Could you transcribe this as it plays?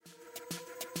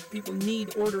People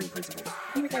need ordering principles.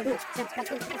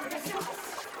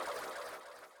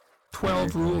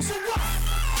 12 rules.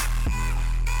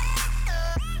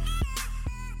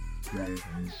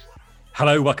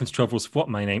 Hello, welcome to 12 Rules of What.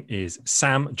 My name is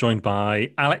Sam, joined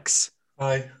by Alex.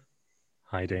 Hi.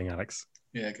 How are you doing, Alex?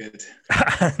 Yeah, good.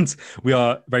 And we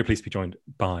are very pleased to be joined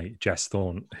by Jess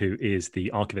Thorne, who is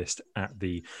the archivist at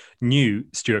the new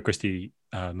Stuart Christie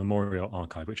Memorial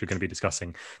Archive, which we're going to be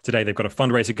discussing today. They've got a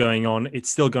fundraiser going on. It's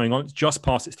still going on. It's just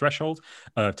past its threshold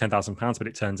of £10,000, but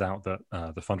it turns out that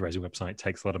the fundraising website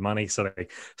takes a lot of money, so they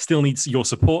still need your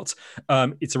support.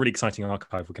 It's a really exciting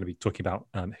archive. We're going to be talking about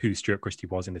who Stuart Christie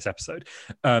was in this episode.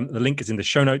 The link is in the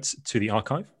show notes to the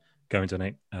archive. Go and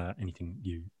donate anything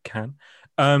you can.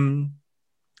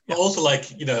 But also,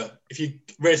 like, you know, if you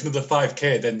raise another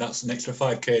 5k, then that's an extra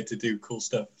 5k to do cool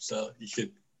stuff. So you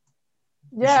should.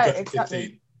 Yeah,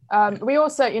 exactly. We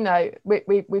also, you know,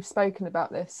 we've spoken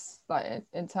about this like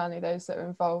internally, those that are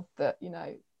involved, that, you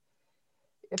know,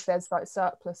 if there's like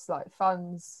surplus like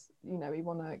funds, you know, we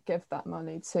want to give that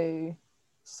money to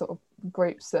sort of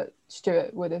groups that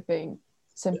Stuart would have been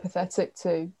sympathetic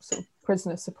to, sort of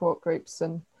prisoner support groups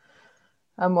and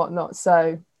whatnot.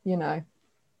 So, you know,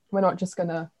 we're not just going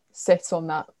to sit on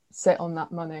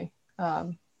that money.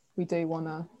 We do want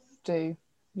to do,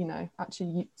 you know,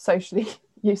 actually socially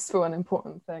useful and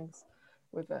important things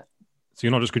with it. So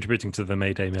you're not just contributing to the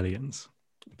Mayday Millions,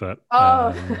 but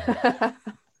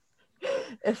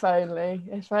if only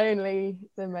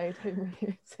the Mayday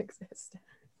Millions existed.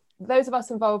 Those of us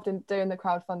involved in doing the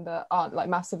crowdfunder aren't like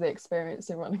massively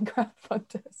experienced in running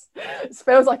crowdfunders. It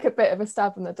feels like a bit of a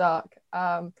stab in the dark.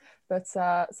 But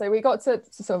so we got to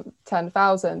sort of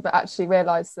 10,000, but actually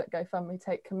realised that GoFundMe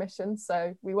take commissions,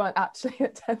 so we weren't actually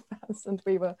at 10,000.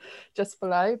 We were just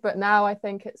below. But now I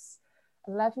think it's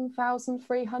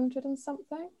 11,300 and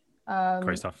something.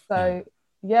 Great stuff. So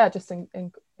yeah, just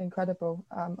incredible.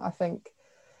 I think,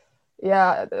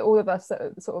 yeah, all of us that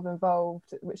are sort of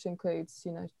involved, which includes,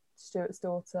 you know, Stuart's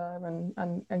daughter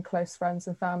and close friends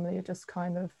and family, are just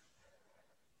kind of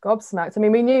gobsmacked. I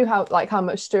mean, we knew how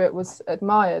much Stuart was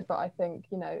admired, but I think,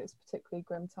 you know, it's particularly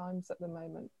grim times at the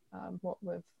moment, what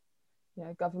with, you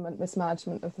know, government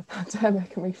mismanagement of the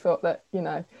pandemic, and we thought that, you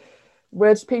know,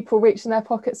 would people reach in their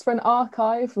pockets for an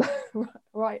archive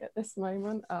right at this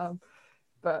moment?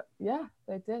 But yeah,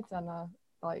 they did, and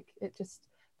like, it just,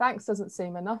 thanks doesn't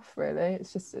seem enough, really.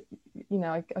 It's just, you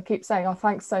know, I keep saying, oh,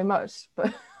 thanks so much,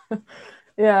 but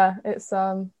yeah, it's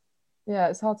hard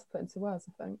to put into words,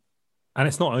 I think. And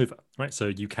it's not over, right? So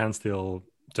you can still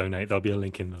donate. There'll be a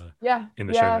link in the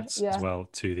show notes as well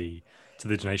to the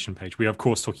donation page. We are, of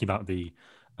course, talking about the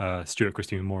Stuart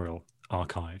Christie Memorial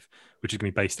Archive, which is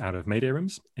going to be based out of Mayday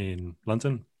Rooms in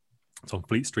London. It's on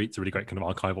Fleet Street. It's a really great kind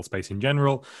of archival space in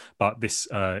general, but this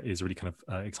is a really kind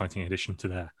of exciting addition to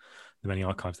the many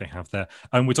archives they have there.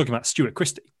 And we're talking about Stuart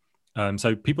Christie.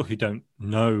 So people who don't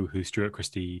know who Stuart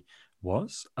Christie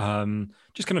was,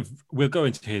 just kind of, we'll go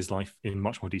into his life in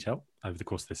much more detail over the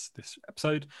course of this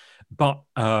episode. But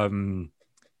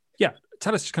yeah,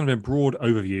 tell us just kind of a broad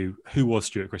overview, who was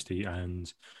Stuart Christie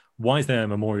and why is there a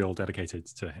memorial dedicated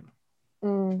to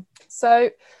him? So,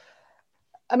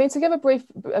 I mean, to give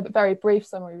a very brief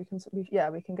summary, we can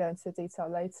go into detail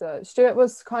later. Stuart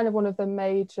was kind of one of the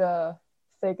major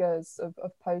figures of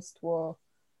post-war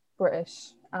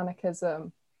British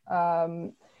anarchism.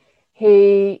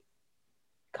 He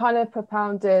kind of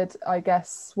propounded, I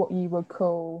guess, what you would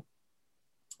call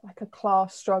like a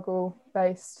class struggle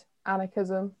based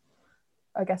anarchism,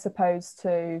 I guess, opposed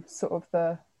to sort of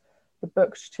the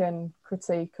Bookchin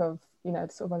critique of, you know,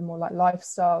 sort of a more like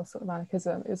lifestyle sort of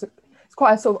anarchism. It's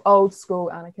quite a sort of old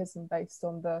school anarchism based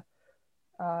on the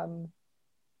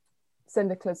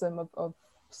syndicalism of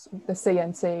the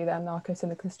CNT, the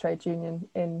Anarcho-Syndicalist Trade Union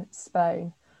in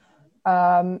Spain.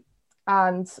 And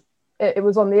it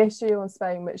was on the issue on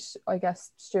Spain, which I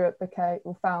guess Stuart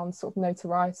found sort of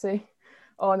notoriety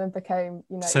on, and became,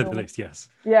 you know, to say the least, yes.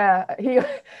 Yeah, he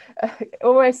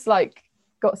almost like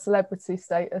got celebrity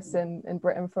status in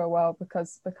Britain for a while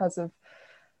because of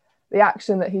the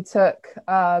action that he took.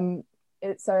 So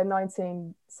in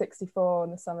 1964, in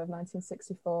the summer of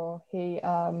 1964, he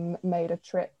made a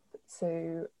trip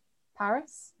to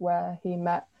Paris where he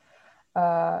met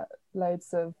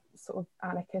loads of sort of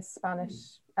anarchist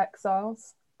Spanish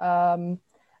exiles, and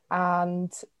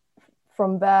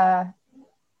from there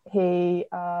he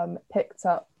picked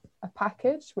up a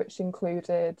package which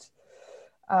included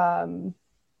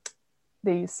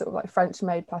these sort of like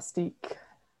French-made plastique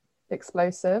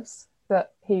explosives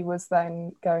that he was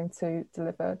then going to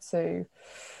deliver to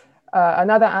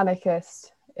another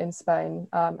anarchist in Spain,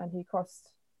 and he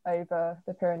crossed over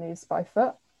the Pyrenees by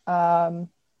foot,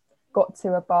 got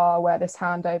to a bar where this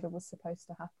handover was supposed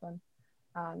to happen,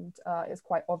 and it's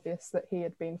quite obvious that he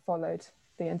had been followed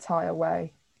the entire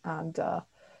way, and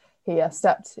he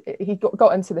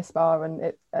got into this bar,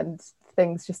 and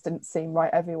things just didn't seem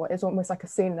right everywhere. It's almost like a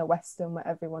scene in a Western where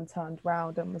everyone turned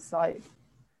round and was like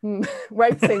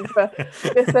waiting for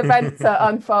this event to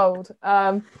unfold.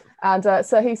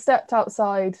 So he stepped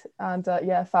outside and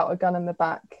felt a gun in the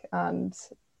back, and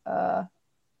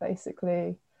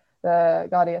basically the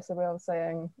Guardia Civil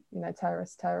saying,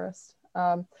 terrorist.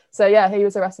 So he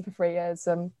was arrested for 3 years.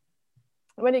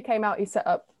 When he came out,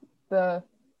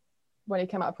 when he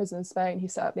came out of prison in Spain, he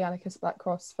set up the Anarchist Black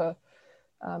Cross for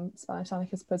Spanish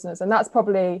anarchist prisoners, and that's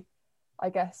probably, I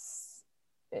guess,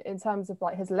 in terms of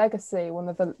like his legacy, one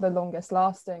of the longest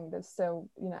lasting. There's still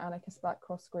Anarchist Black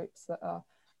Cross groups that are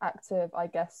active, I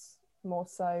guess, more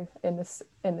so in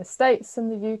the States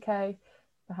and the UK,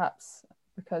 perhaps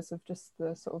because of just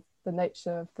the sort of the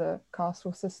nature of the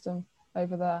castle system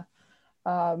over there.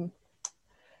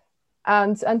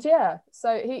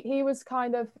 So he was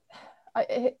kind of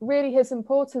really, his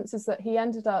importance is that he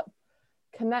ended up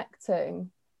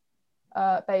connecting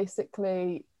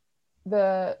basically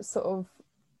the sort of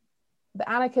the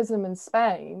anarchism in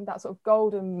Spain, that sort of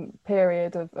golden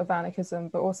period of anarchism,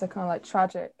 but also kind of like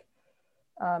tragic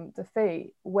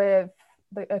defeat, with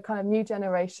a kind of new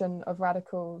generation of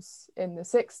radicals in the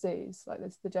 60s, like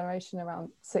this, the generation around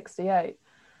 68.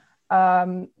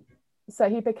 So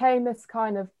he became this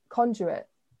kind of conduit,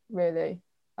 really,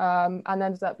 and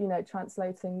ended up,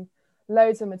 translating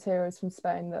loads of materials from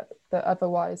Spain that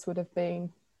otherwise would have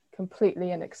been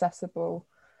completely inaccessible.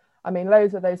 I mean,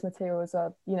 loads of those materials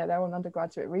are, they're on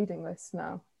undergraduate reading lists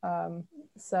now.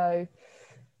 So,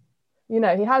 he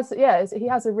has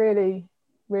a really,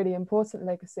 really important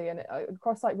legacy, and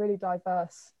across like really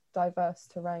diverse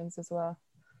terrains as well.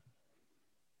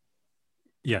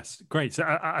 Yes, great. So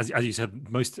as you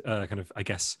said, most kind of, I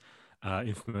guess,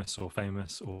 infamous or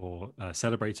famous or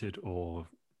celebrated or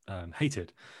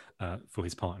hated for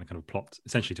his part in a kind of plot,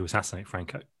 essentially to assassinate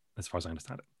Franco, as far as I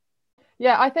understand it.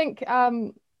 Yeah, I think,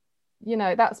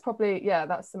 that's probably,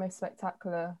 that's the most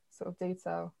spectacular sort of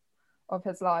detail of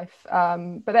his life.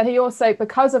 But then he also,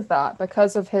 because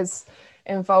of his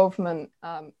involvement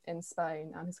in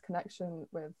Spain and his connection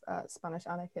with Spanish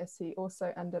anarchists, he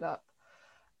also ended up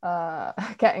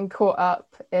getting caught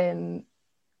up in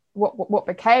what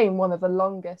became one of the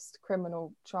longest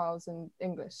criminal trials in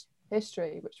English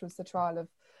history, which was the trial of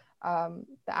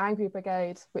the Angry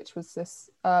Brigade, which was this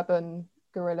urban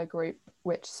guerrilla group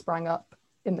which sprang up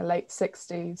in the late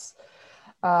 60s,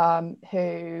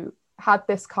 who had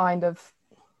this kind of,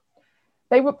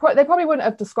 they probably wouldn't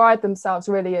have described themselves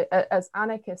really as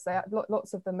anarchists. They had,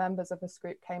 lots of the members of this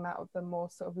group came out of the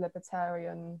more sort of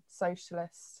libertarian,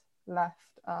 socialist left,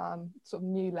 sort of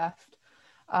new left,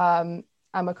 and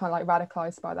were kind of like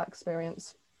radicalized by that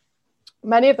experience.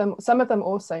 Some of them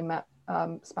also met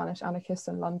Spanish anarchists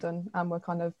in London and were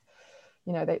kind of,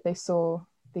 they saw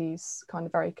these kind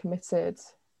of very committed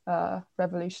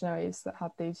revolutionaries that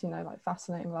had these, like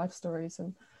fascinating life stories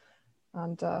and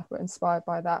were inspired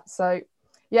by that. So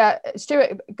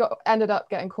Stuart ended up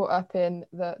getting caught up in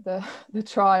the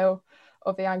trial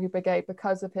of the Angry Brigade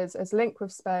because of his link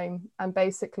with Spain, and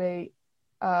basically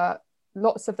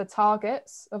lots of the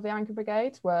targets of the Angry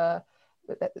Brigade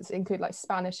include like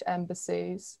Spanish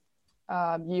embassies,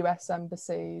 US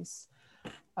embassies,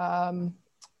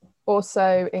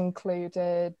 also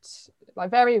included like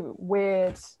very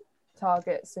weird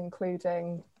targets,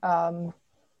 including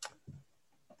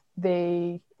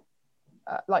the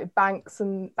like banks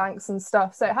and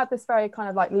stuff. So it had this very kind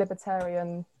of like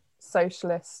libertarian,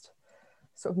 socialist,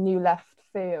 sort of new left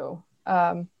feel.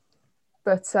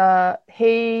 But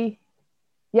he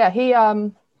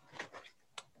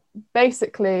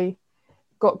basically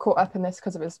got caught up in this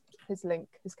because of his link,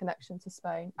 his connection to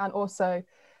Spain. And also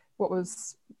what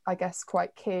was, I guess,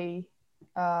 quite key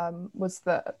was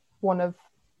that one of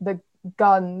the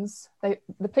guns,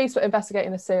 the police were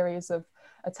investigating a series of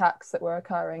attacks that were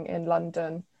occurring in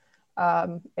London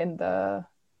in the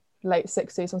late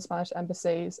 60s on Spanish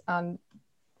embassies. And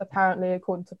apparently,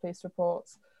 according to police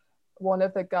reports, one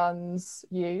of the guns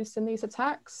used in these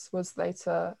attacks was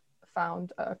later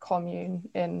found at a commune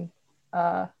in,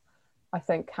 I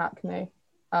think, Hackney.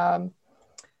 And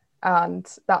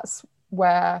that's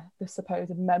where the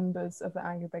supposed members of the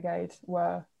Angry Brigade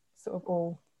were sort of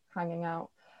all hanging out.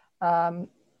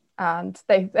 And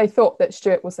they thought that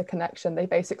Stuart was the connection. They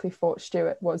basically thought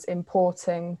Stuart was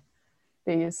importing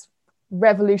these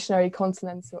revolutionary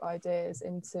continental ideas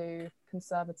into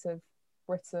conservative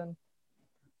Britain.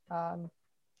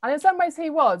 And in some ways he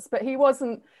was, but he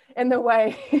wasn't in the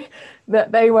way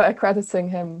that they were accrediting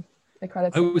him. I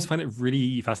always find it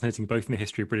really fascinating, both in the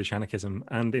history of British anarchism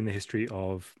and in the history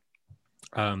of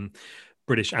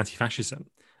British anti-fascism,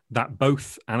 that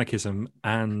both anarchism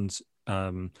and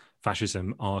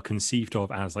fascism are conceived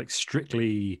of as like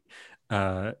strictly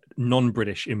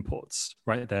non-British imports,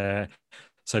 right?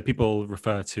 So people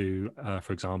refer to,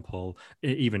 for example,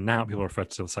 even now people refer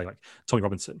to, say, like Tommy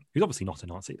Robinson, who's obviously not a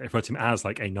Nazi. They refer to him as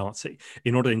like a Nazi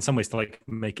in order, in some ways, to like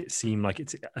make it seem like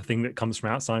it's a thing that comes from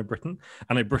outside Britain.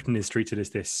 And like Britain is treated as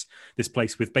this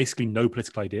place with basically no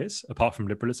political ideas apart from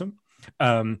liberalism,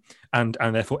 and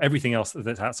therefore everything else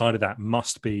that's outside of that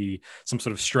must be some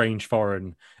sort of strange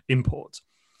foreign import.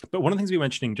 But one of the things we were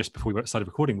mentioning just before we started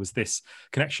recording was this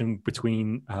connection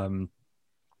between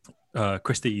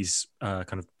Christie's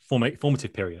kind of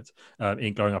formative period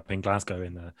in growing up in Glasgow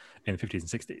in the 50s and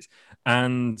 60s,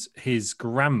 and his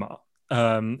grandma.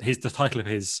 The title of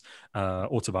his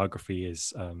autobiography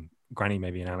is "Granny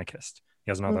May Be an Anarchist."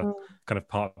 He has another kind of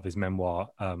part of his memoir,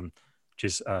 which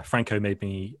is "Franco Made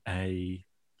Me a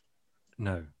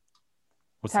No."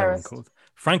 What's terrorist. that one called?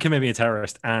 Franco Made Me a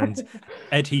Terrorist, and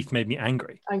Ed Heath Made Me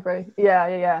Angry.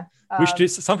 Yeah. Which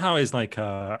just somehow is like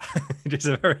just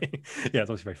a very it's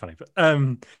obviously very funny. But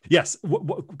yes,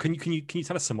 what can you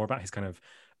tell us some more about his kind of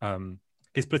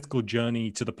his political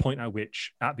journey to the point at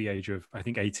which, at the age of I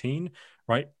think 18,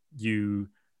 right, you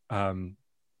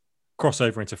cross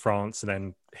over into France and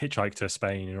then hitchhike to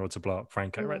Spain in order to blow up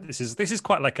Franco, right? This is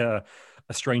quite like a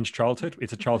strange childhood.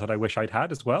 It's a childhood I wish I'd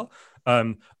had as well.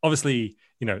 Obviously,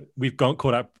 we've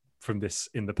caught up from this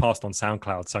in the past on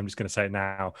SoundCloud, so I'm just going to say it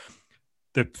now.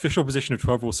 The official position of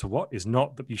 12 Rules for What is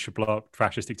not that you should blow up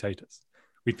fascist dictators.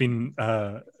 We've been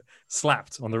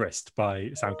slapped on the wrist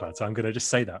by SoundCloud, so I'm going to just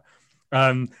say that.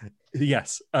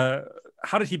 Yes.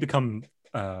 How did he become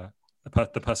the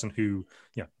person who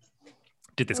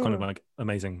did this kind of like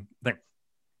amazing thing?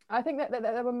 I think that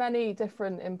there were many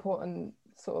different important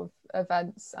sort of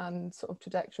events and sort of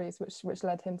trajectories which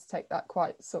led him to take that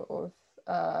quite sort of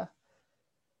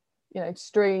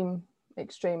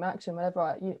extreme action.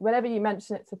 Whenever you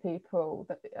mention it to people,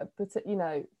 that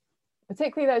particularly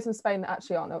those in Spain that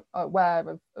actually aren't aware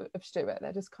of Stuart,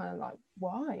 they're just kind of like,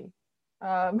 why?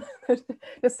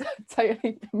 Just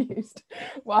totally amused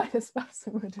why this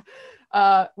person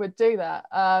would do that.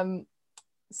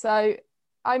 So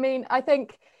I mean, I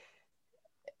think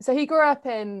so. He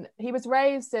was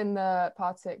raised in the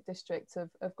Partick district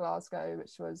of Glasgow,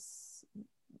 which was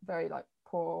very like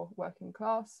poor working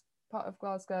class part of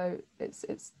Glasgow.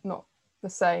 It's not the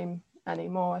same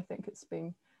anymore. I think it's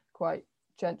been quite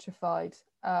gentrified,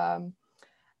 and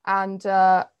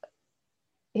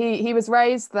he was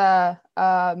raised there,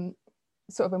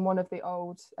 sort of in one of the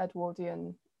old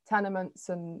Edwardian tenements,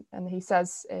 and he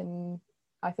says in,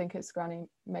 I think it's Granny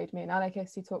Made Me an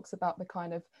Anarchist, he talks about the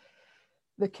kind of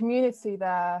the community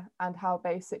there and how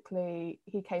basically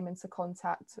he came into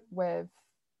contact with,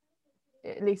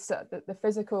 at least at the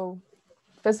physical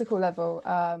level,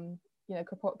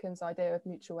 Kropotkin's idea of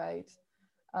mutual aid,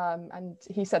 and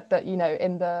he said that in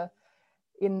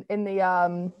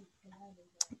the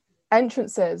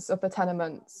entrances of the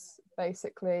tenements,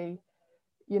 basically,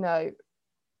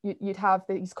 you'd have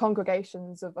these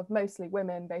congregations of mostly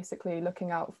women, basically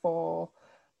looking out for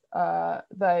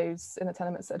those in the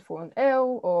tenements that had fallen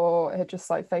ill or had just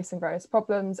like facing various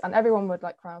problems, and everyone would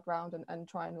like crowd round and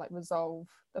try and like resolve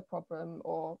the problem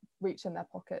or reach in their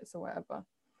pockets or whatever.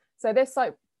 So this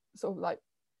like sort of like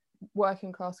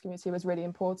working class community was really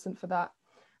important for that.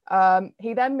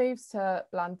 He then moves to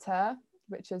Blantyre,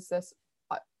 which is this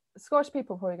Scottish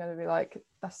people are probably going to be like,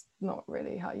 that's not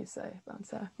really how you say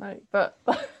Blantyre, right? But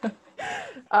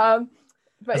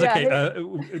that's yeah,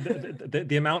 okay.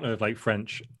 The amount of like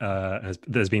French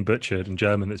that's been butchered and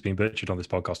German that's been butchered on this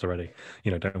podcast already,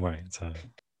 don't worry. So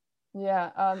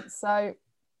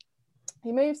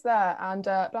he moves there, and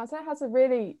Blantyre has a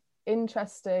really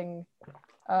interesting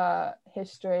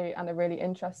history and a really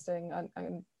interesting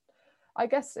and I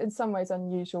guess in some ways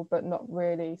unusual but not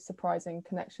really surprising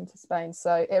connection to Spain.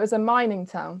 So it was a mining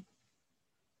town.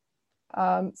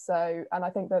 And I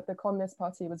think that the Communist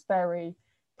Party was very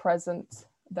present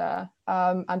there,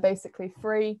 and basically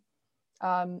 3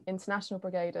 international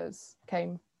brigaders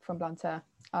came from Blantyre,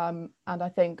 and I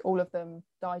think all of them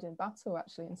died in battle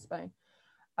actually in Spain.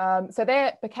 So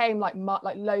they became like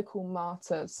local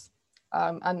martyrs,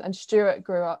 and Stuart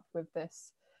grew up with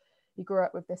this. He grew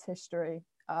up with this history,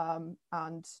 and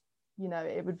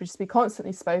it would just be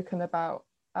constantly spoken about.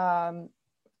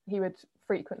 He would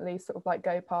frequently sort of like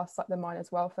go past like the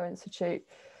Miners' Welfare Institute,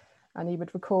 and he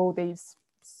would recall these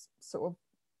sort of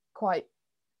quite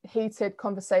heated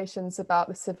conversations about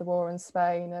the civil war in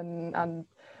Spain and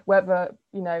whether,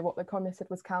 you know, what the communists did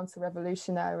was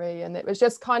counter-revolutionary. And it was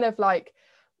just kind of like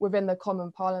within the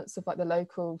common parlance of like the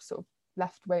local sort of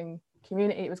left-wing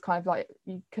community, it was kind of like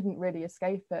you couldn't really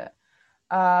escape it.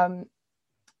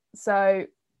 So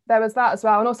there was that as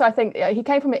well. And also I think he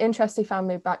came from an interesting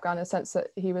family background in the sense that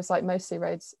he was like mostly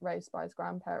raised by his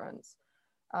grandparents.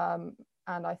 And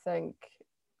I think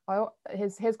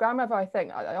his grandmother, I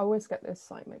think, I always get this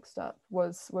like mixed up,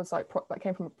 was like that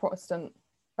came from a Protestant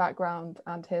background,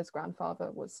 and his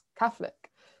grandfather was Catholic.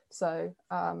 So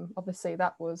obviously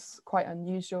that was quite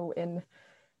unusual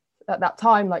at that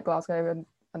time, like Glasgow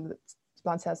and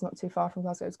Blantyre's not too far from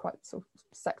Glasgow, is quite sort of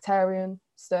sectarian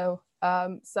still.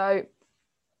 So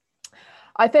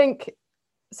I think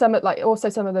some of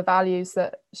the values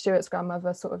that Stuart's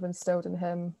grandmother sort of instilled in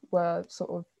him were sort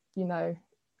of, you know,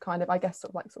 kind of, I guess,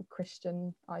 sort of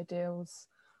Christian ideals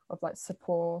of like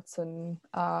support and,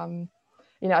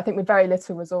 you know, I think with very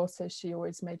little resources, she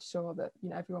always made sure that, you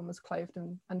know, everyone was clothed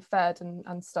and fed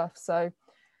and stuff. So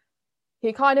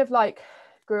he kind of like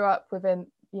grew up within,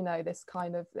 you know, this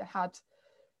kind of,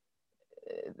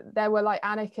 there were like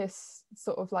anarchist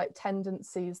sort of like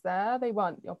tendencies there. They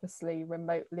weren't obviously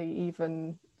remotely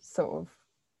even sort of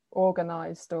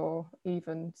organized or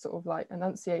even sort of like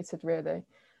enunciated really.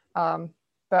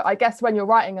 But I guess when you're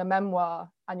writing a memoir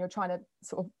and you're trying to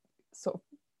sort of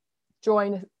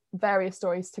join various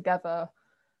stories together,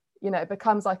 you know, it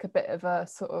becomes like a bit of a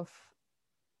sort of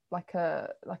like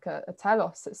a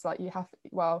telos. It's like you have,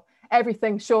 well,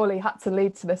 everything surely had to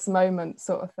lead to this moment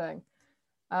sort of thing.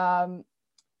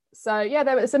 So yeah,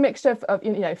 there was a mixture of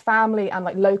you know, family and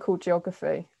like local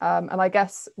geography. And I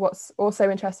guess what's also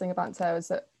interesting about Blantyre is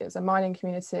that it's a mining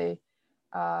community,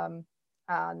 and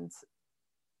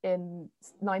in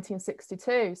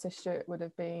 1962, so Stuart would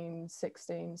have been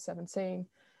 16, 17,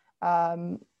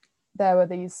 there were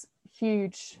these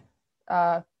huge,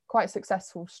 quite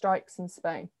successful strikes in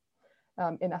Spain,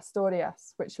 in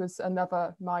Asturias, which was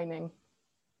another mining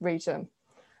region.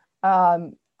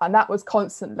 And that was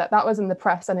constant, that was in the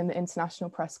press and in the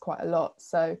international press quite a lot.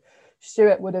 So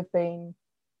Stuart would have been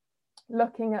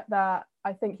looking at that.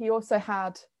 I think he also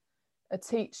had a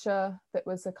teacher that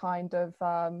was a kind of,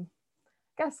 I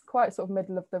guess, quite sort of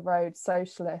middle of the road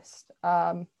socialist.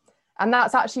 And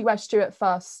that's actually where Stuart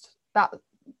first, that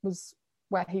was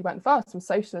where he went first, was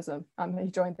socialism. He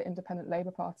joined the Independent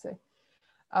Labour Party.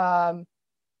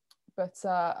 But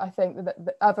I think that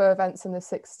the other events in the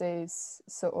 60s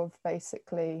sort of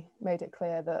basically made it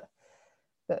clear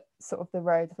that sort of the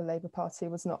road of the Labour Party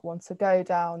was not one to go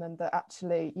down, and that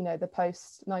actually, you know, the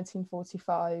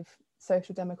post-1945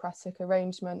 social democratic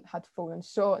arrangement had fallen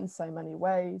short in so many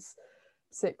ways,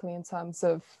 particularly in terms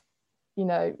of, you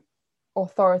know,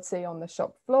 authority on the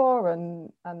shop floor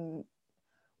and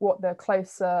what the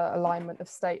closer alignment of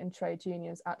state and trade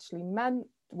unions actually meant.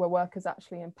 Were workers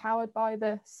actually empowered by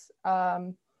this?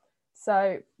 So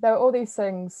there were all these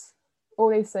things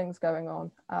going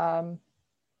on.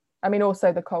 I mean,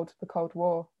 also the Cold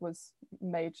War was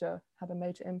had a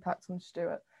major impact on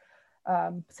Stuart,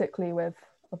 particularly with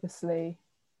obviously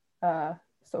sort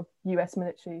of US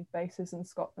military bases in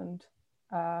Scotland,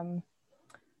 and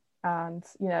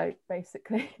you know,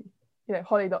 basically, you know,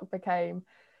 Holylock became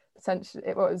potentially,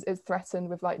 is threatened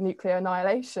with like nuclear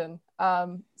annihilation.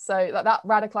 So that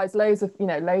radicalized loads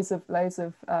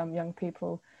of young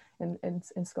people in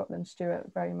Scotland,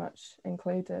 Stuart very much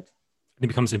included. He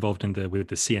becomes involved with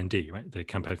the CND, right, the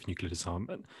Campaign for Nuclear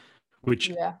Disarmament, which,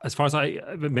 yeah, as far as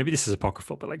maybe this is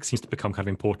apocryphal, but like seems to become kind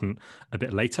of important a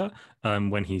bit later,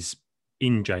 when he's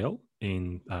in jail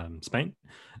in Spain,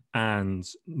 and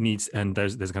there's a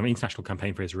kind of international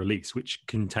campaign for his release, which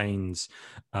contains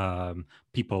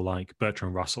people like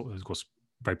Bertrand Russell, who's of course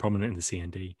very prominent in the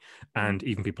CND, and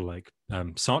even people like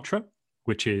Sartre,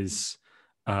 which is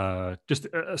just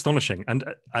astonishing. And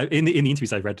in the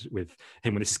interviews I read with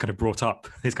him, when this is kind of brought up,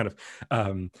 his kind of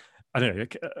I don't know,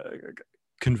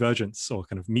 convergence or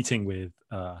kind of meeting with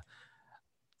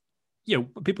you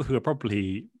know, people who are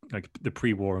probably like the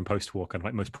pre-war and post-war kind of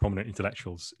like most prominent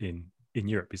intellectuals in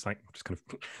Europe. He's like, just kind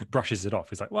of brushes it off.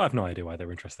 He's like, well, I have no idea why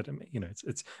they're interested in me. You know,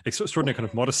 it's extraordinary kind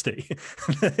of modesty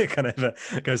kind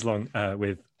of goes along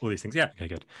with all these things. Yeah, okay,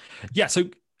 good. Yeah, so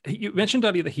you mentioned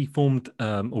earlier that he formed,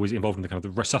 or was involved in the kind of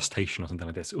the resuscitation or something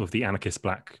like this of the anarchist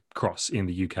Black Cross in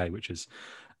the UK, which is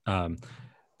kind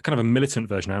of a militant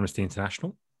version of Amnesty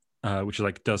International. Which is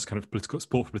like does kind of political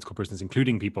support for political prisoners,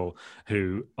 including people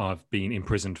who have been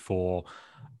imprisoned for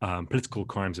political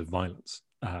crimes of violence.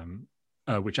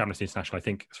 which Amnesty International, I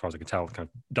think, as far as I can tell, kind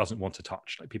of doesn't want to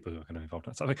touch, like people who are kind of involved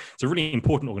in that stuff. It's a really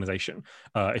important organization,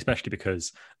 especially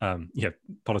because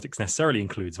politics necessarily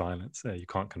includes violence. You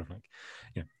can't kind of like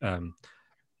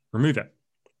remove it.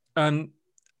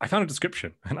 I found a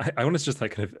description, and I want to just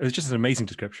like it was just an amazing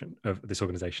description of this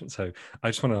organization. So I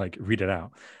just want to like read it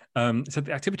out. So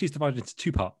the activity is divided into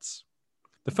two parts.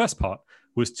 The first part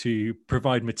was to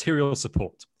provide material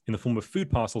support in the form of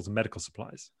food parcels and medical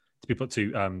supplies to people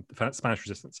to Spanish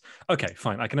resistance. Okay,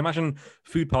 fine. I can imagine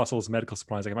food parcels, medical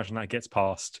supplies. I can imagine that gets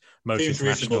past most seems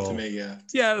international. Reasonable to me, yeah.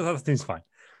 Yeah, that seems fine.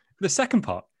 The second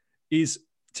part is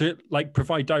to like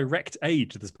provide direct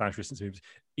aid to the Spanish resistance movements,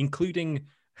 including,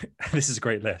 this is a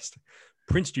great list,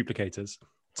 print duplicators,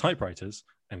 typewriters,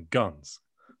 and guns.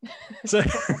 So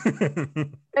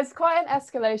it's quite an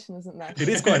escalation, isn't there? It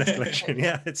is quite an escalation.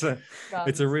 Yeah, it's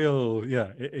a real,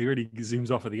 it really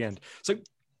zooms off at the end. So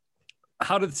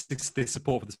how did this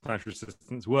support for the Spanish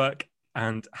resistance work,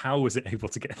 and how was it able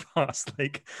to get past,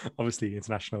 like, obviously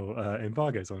international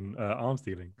embargoes on arms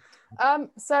dealing?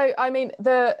 So I mean,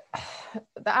 the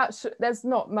actual, there's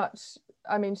not much.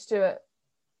 I mean, Stuart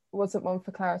wasn't one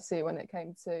for clarity when it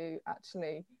came to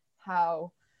actually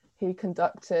how he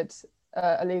conducted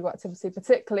illegal activity,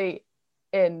 particularly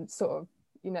in sort of,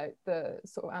 the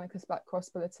sort of anarchist Black Cross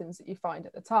bulletins that you find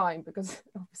at the time, because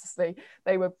obviously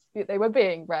they were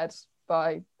being read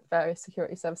by various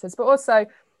security services, but also,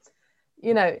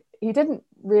 he didn't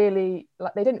really,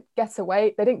 like, they didn't get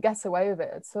away with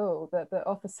it at all. The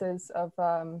offices of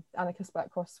anarchist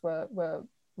Black Cross were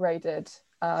raided.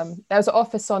 There was an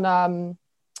office on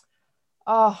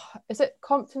is it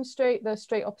Compton Street, the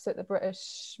street opposite the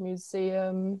British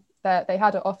Museum? They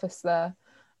had an office there,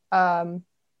 and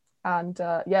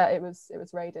it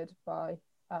was raided by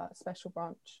a special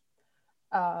branch,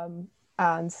 and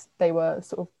they were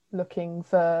sort of looking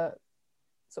for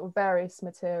sort of various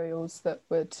materials that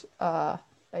would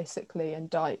basically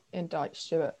indict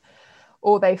Stuart.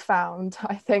 All they found,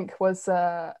 I think, was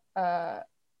what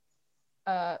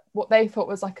they thought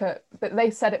was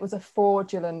they said it was a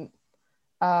fraudulent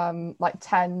like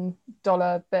 $10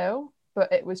 bill,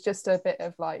 but it was just a bit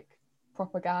of like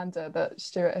propaganda that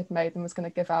Stuart had made and was going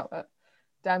to give out at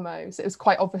demos. It was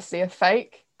quite obviously a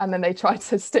fake, and then they tried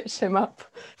to stitch him up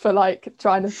for like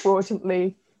trying to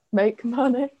fraudulently make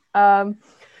money.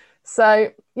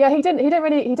 So yeah, he didn't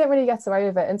really get away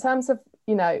with it. In terms of,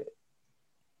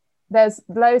 there's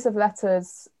loads of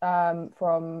letters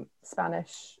from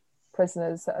Spanish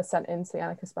prisoners that are sent into the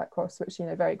anarchist Black Cross, which,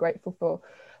 very grateful for,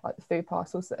 like the food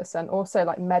parcels that are sent. Also,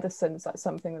 like medicines, like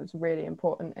something that was really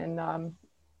important in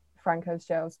Franco's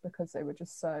jails, because they were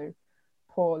just so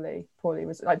poorly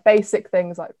like basic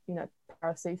things like,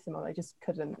 paracetamol, they just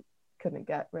couldn't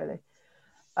get really.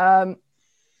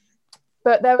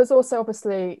 But there was also,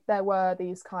 obviously, there were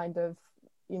these kind of,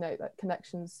 like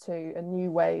connections to a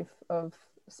new wave of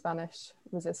Spanish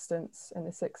resistance in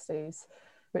the 60s,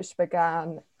 which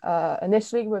began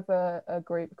initially with a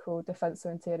group called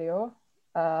Defensa Interior,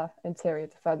 Interior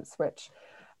Defense, which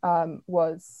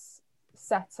was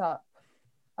set up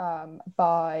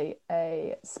by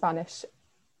a Spanish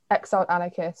exiled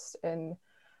anarchist in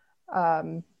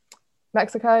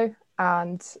Mexico,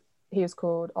 and he was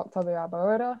called Octavio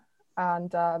Albarrota,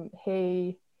 and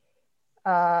he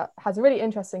has a really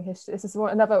interesting history. This is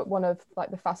another one of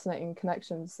like the fascinating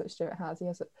connections that Stuart has.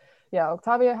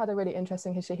 Octavio had a really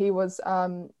interesting history. He was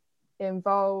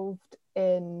involved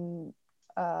in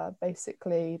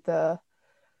basically the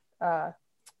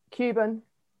Cuban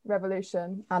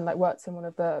Revolution, and like worked in one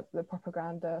of the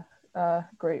propaganda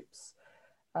groups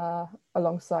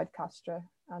alongside Castro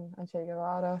and Che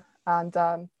Guevara.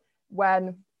 And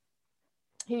when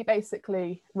he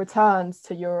basically returned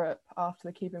to Europe after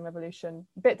the Cuban Revolution,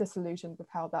 a bit disillusioned with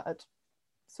how that had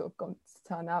sort of gone to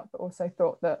turn out, but also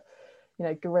thought that,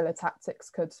 guerrilla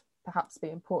tactics could perhaps be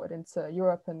imported into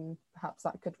Europe, and perhaps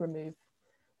that could remove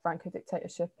Franco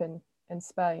dictatorship in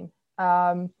Spain.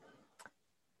 So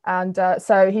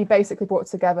he basically brought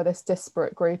together this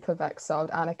disparate group of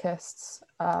exiled anarchists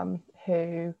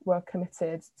who were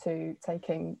committed to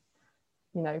taking,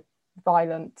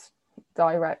 violent,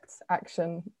 direct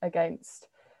action against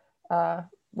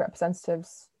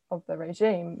representatives of the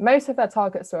regime. Most of their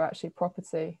targets were actually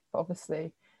property, but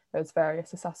obviously there was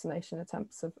various assassination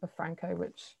attempts of Franco,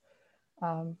 which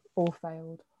all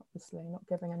failed, obviously, not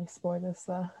giving any spoilers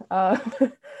there.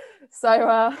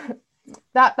 So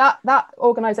that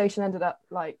organization ended up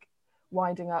like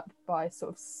winding up by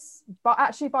but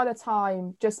actually by the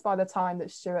time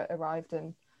that Stuart arrived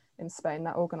in Spain,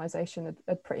 that organization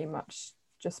had pretty much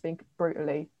just been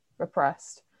brutally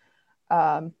repressed.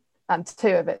 And and 2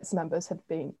 of its members had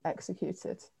been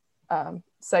executed.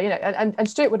 So, you know, and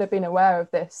Stuart would have been aware of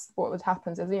this. What would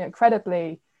happen is, you know,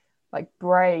 incredibly like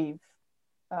brave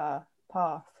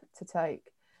path to take.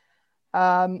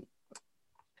 And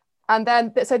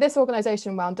then, so this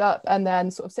organisation wound up, and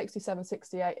then sort of 67,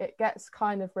 68, it gets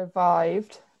kind of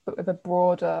revived, but with a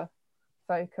broader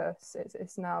focus.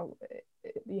 It's now,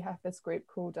 you have this group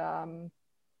called the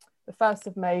 1st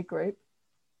of May group.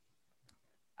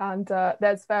 And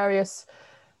there's various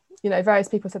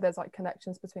people said there's like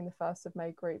connections between the 1st of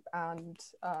May group and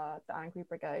the Angry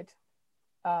Brigade.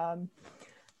 And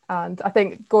I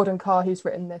think Gordon Carr, who's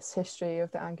written this history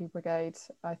of the Angry Brigade,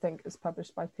 I think is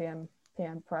published by PM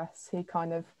Press, he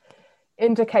kind of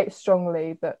indicates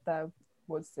strongly that there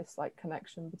was this like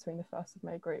connection between the 1st of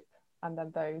May group and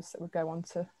then those that would go on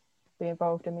to be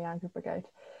involved in the Angry Brigade.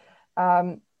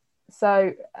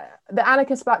 So the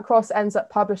Anarchist Black Cross ends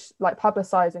up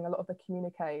publicising a lot of the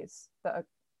communiques that are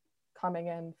coming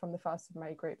in from the 1st of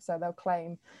May group. So they'll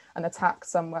claim an attack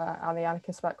somewhere, and the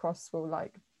Anarchist Black Cross will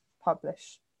like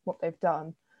publish what they've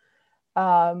done.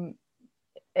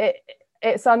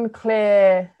 It's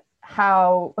unclear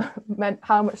how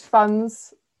much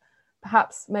funds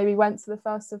perhaps maybe went to the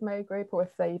 1st of May group, or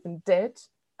if they even did.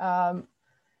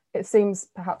 It seems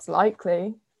perhaps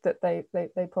likely that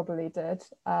they probably did.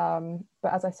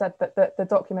 But as I said, that the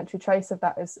documentary trace of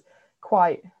that is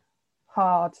quite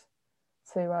hard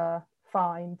to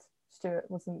find. Stuart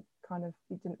he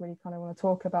didn't really kind of want to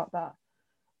talk about that.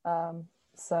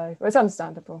 So it's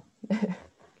understandable.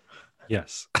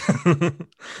 Yes.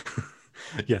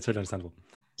 Yeah, totally understandable.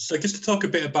 So just to talk a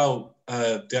bit about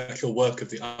the actual work of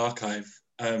the archive,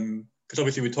 because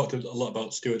obviously we talked a lot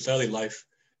about Stuart's early life.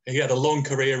 He had a long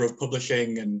career of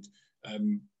publishing and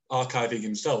archiving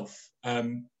himself.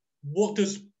 Give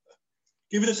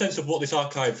it a sense of what this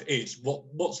archive is.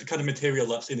 What's the kind of material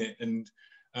that's in it, and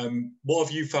what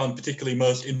have you found particularly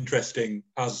most interesting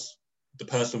as the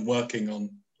person working on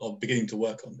or beginning to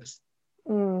work on this?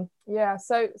 Yeah,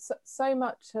 so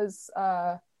much has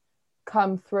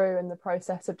come through in the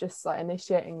process of just like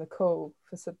initiating the call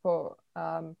for support.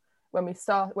 When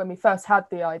we first had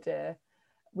the idea,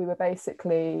 we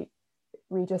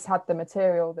just had the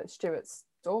material that Stuart's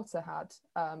daughter had,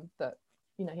 that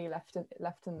he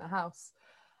left in the house,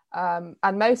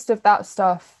 and most of that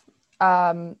stuff,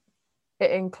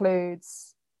 it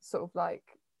includes sort of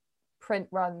like print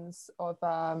runs of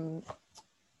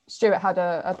Stuart had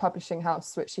a publishing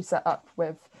house which he set up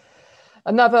with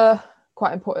another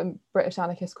quite important British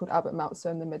anarchist called Albert Meltzer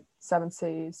in the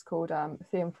mid-70s, called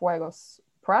Cienfuegos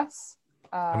Press.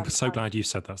 I'm so glad you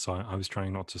said that, so I was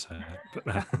trying not to say it.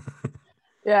 But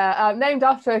yeah, named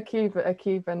after a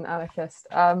Cuban anarchist.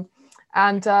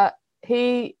 And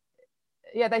they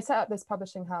set up this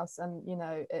publishing house, and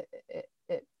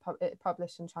it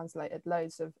published and translated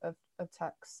loads of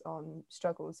texts on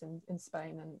struggles in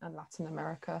Spain and Latin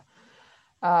America.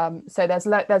 So there's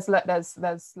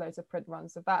loads of print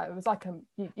runs of that. It was like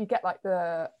you get like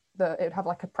it would have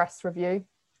like a press review,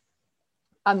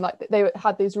 and like they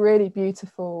had these really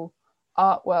beautiful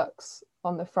artworks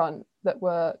on the front that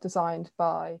were designed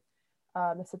by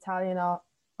this Italian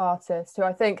artist who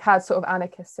I think had sort of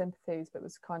anarchist sympathies, but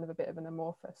was kind of a bit of an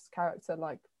amorphous character,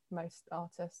 like most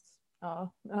artists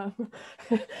are.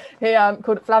 He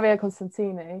called Flavio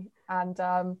Constantini,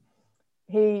 and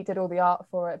he did all the art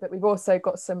for it. But we've also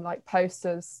got some like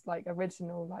posters, like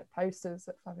original like posters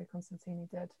that Flavio Constantini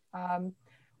did.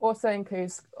 Also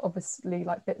includes obviously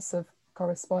like bits of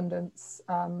correspondence,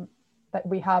 that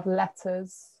we have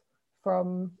letters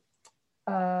from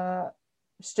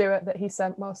Stuart that he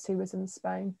sent whilst he was in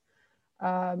Spain.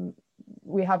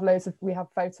 We have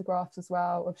photographs as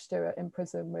well of Stuart in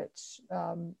prison, which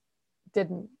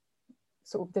didn't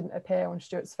appear on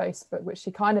Stuart's Facebook, which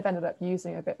he kind of ended up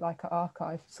using a bit like an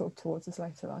archive sort of towards his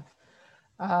later life.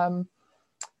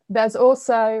 There's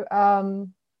also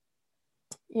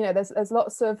there's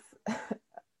lots of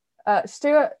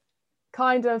Stuart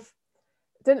kind of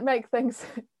didn't make things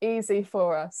easy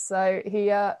for us, so he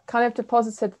kind of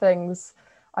deposited things,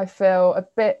 I feel, a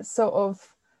bit sort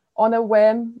of on a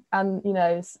whim, and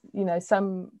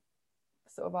some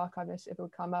sort of archive initiative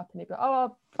would come up and he'd be like,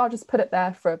 oh, I'll just put it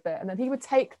there for a bit, and then he would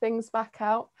take things back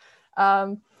out.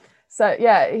 So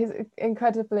yeah, he's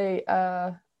incredibly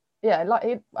I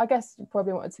guess he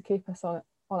probably wanted to keep us on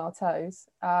our toes,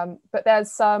 but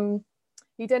there's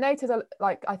he donated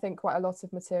I think quite a lot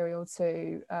of material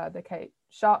to the Kate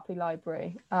Sharpley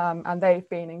Library, and they've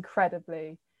been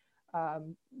incredibly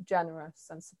generous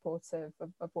and supportive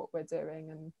of what we're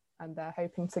doing, and they're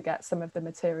hoping to get some of the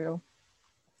material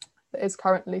that is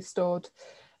currently stored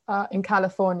in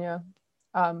California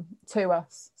to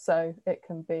us, so it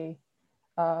can be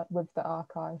with the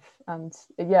archive. And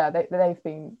yeah, they've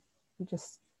been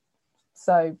just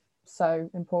so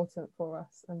important for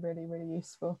us and really, really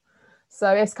useful.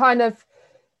 So it's kind of,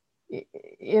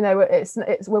 you know, it's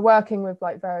we're working with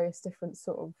like various different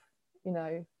sort of, you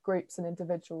know, groups and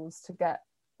individuals to get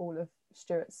all of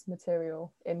Stuart's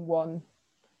material in one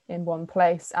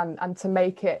place, and to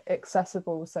make it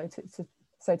accessible, so to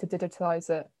digitize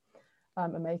it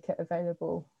and make it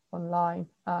available online,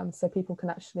 so people can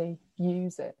actually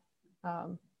use it.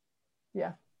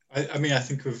 Yeah. I mean, I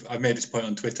think I made this point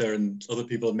on Twitter, and other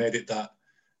people have made it, that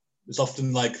there's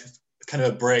often like kind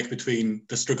of a break between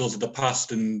the struggles of the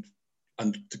past and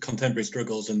the contemporary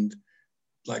struggles, and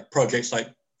like projects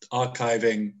like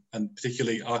archiving, and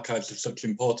particularly archives of such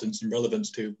importance and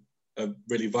relevance to a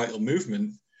really vital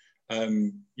movement.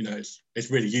 You know,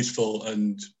 it's really useful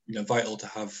and, you know, vital to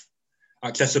have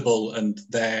accessible and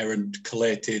there and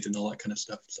collated and all that kind of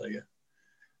stuff. So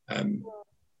yeah.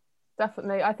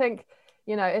 Definitely, I think,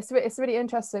 you know, it's really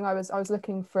interesting. I was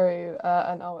looking through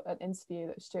an interview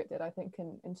that Stuart did, I think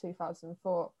in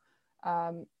 2004,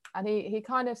 and he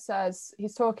kind of says,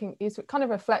 he's kind of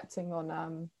reflecting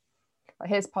on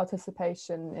his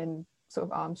participation in sort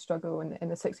of armed struggle in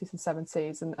the 60s and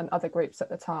 70s and other groups at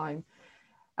the time,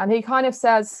 and he kind of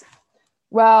says,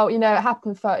 well, you know, it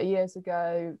happened 30 years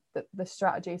ago, that the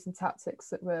strategies and tactics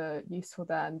that were useful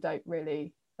then don't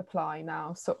really apply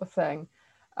now, sort of thing.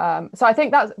 So I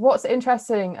think that's what's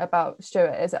interesting about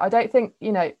Stuart, is I don't think,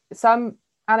 you know, some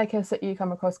anarchists that you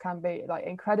come across can be like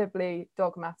incredibly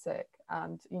dogmatic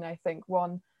and, you know, think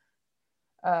one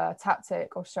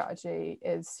tactic or strategy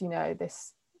is, you know,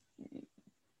 this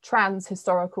trans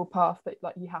historical path that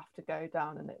like you have to go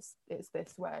down, and it's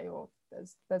this way, or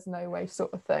there's no way,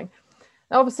 sort of thing.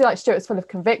 And obviously, like, Stuart's full of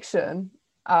conviction,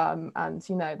 and,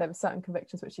 you know, there were certain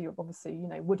convictions which you obviously, you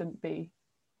know, wouldn't be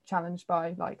challenged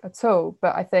by, like, at all.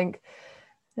 But I think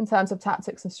in terms of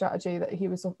tactics and strategy, that he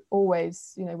was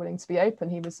always, you know, willing to be open.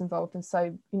 He was involved in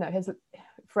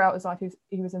throughout his life,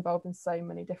 he was involved in so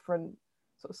many different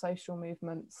sort of social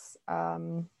movements,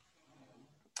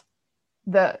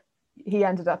 that he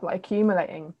ended up like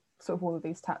accumulating sort of all of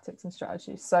these tactics and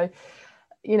strategies. So,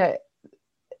 you know,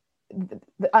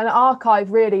 an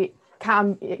archive really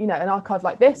can, you know, an archive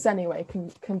like this anyway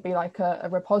can be like a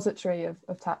repository of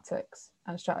tactics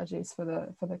and strategies for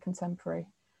the contemporary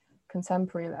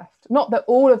left. Not that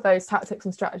all of those tactics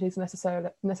and strategies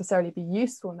necessarily be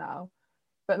useful now,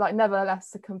 but like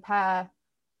nevertheless to compare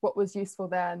what was useful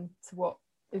then to what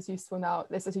is useful now.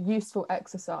 This is a useful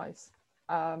exercise.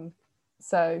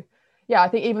 So yeah, I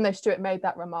think even though Stuart made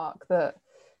that remark that,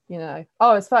 you know,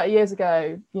 oh, it's 30 years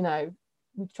ago, you know,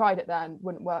 we tried it then,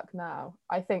 wouldn't work now,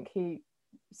 I think he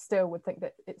still would think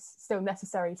that it's still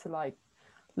necessary to like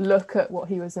look at what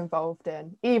he was involved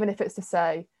in, even if it's to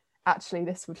say, actually,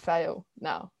 this would fail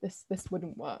now, this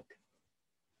wouldn't work.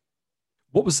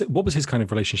 What was his kind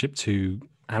of relationship to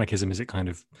anarchism as it kind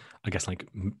of, I guess, like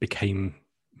became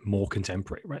more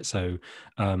contemporary, right? So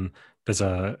there's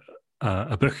a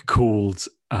book called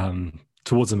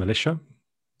Towards the Militia.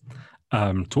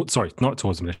 Sorry, not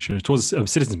Towards the Militia, Towards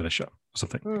Citizens Militia or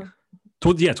something.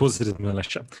 Towards Citizens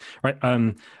Militia, right?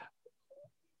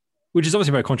 Which is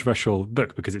obviously a very controversial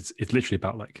book, because it's literally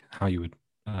about like how you would.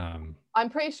 I'm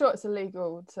pretty sure it's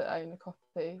illegal to own a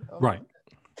copy. Right.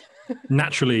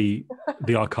 Naturally,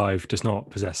 the archive does not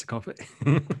possess a copy.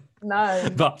 No.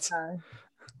 But no.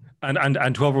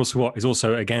 And 12 Rules for What is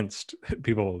also against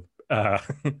people,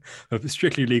 for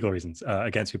strictly legal reasons,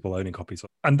 against people owning copies.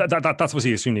 And that's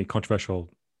obviously a extremely controversial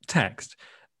text.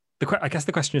 I guess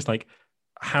the question is, like,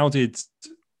 how did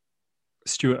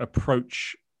Stuart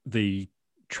approach the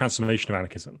transformation of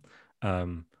anarchism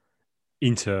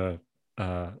into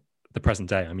the present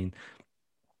day? I mean,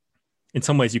 in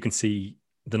some ways you can see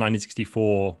the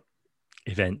 1964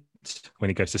 event when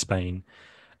he goes to Spain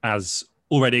as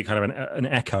already kind of an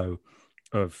echo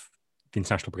of the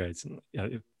International Brigades,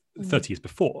 30 years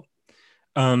before.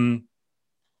 Or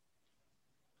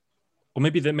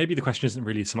maybe the question isn't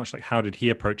really so much like how did he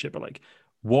approach it, but like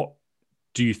how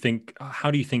do you think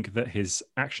that his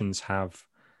actions have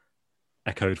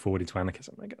echoed forward into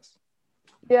anarchism, I guess?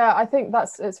 Yeah, I think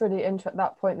it's really interesting,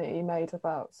 that point that you made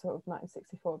about sort of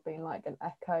 1964 being like an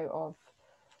echo of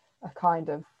a kind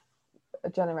of a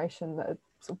generation that had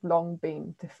sort of long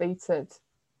been defeated.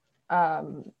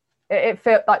 It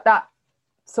felt like that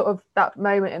sort of that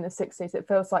moment in the 60s. It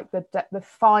feels like the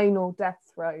final death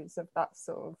throes of that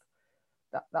sort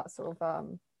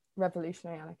of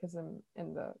revolutionary anarchism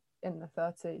in the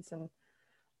 30s, and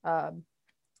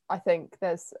I think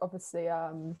there's obviously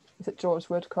is it George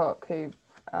Woodcock, who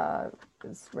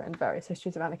has written various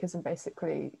histories of anarchism,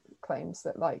 basically claims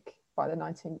that like by the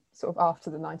after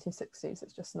the 1960s,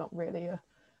 it's just not really a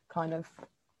kind of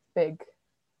big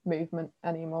movement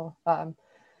anymore.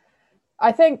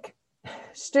 I think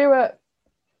Stuart,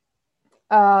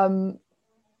 sort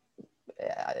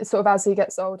of as he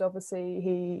gets old, obviously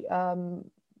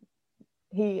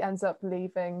he ends up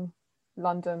leaving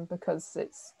London because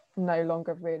it's no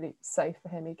longer really safe for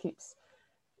him. He keeps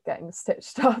getting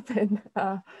stitched up in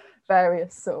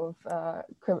various sort of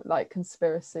like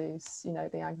conspiracies, you know,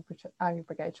 the Angry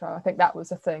Brigade trial. I think that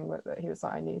was a thing that he was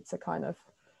like, I need to kind of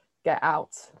get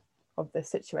out of this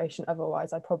situation,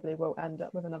 otherwise I probably will end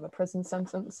up with another prison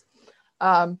sentence.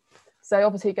 So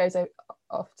obviously he goes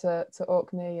off to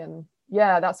Orkney, and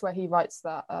yeah, that's where he writes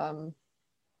that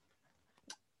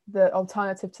the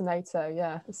alternative to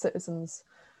NATO, the citizens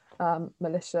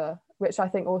militia, which I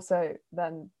think also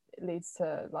then leads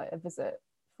to like a visit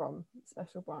from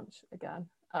Special Branch again.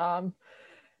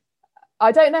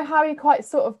 I don't know how he quite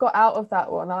sort of got out of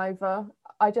that one either.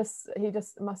 He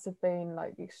just must have been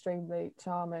like extremely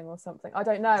charming or something. I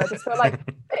don't know. I just feel like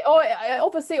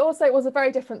obviously also it was a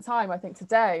very different time. I think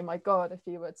today, my God, if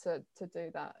you were to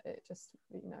do that, it just,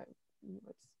 you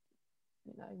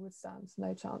would stand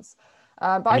no chance.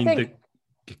 But I think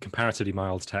the comparatively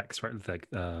mild text, right? Like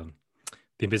the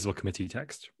Invisible Committee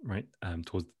text, right?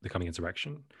 Towards the coming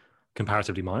insurrection,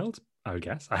 comparatively mild, I would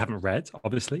guess. I haven't read,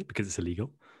 obviously, because it's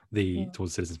illegal,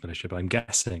 towards citizens militia, but I'm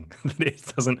guessing that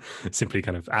it doesn't simply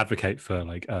kind of advocate for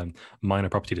like minor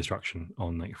property destruction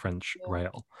on like French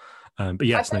rail. But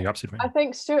yes, you're absolutely right. I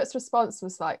think Stuart's response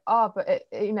was like, but it,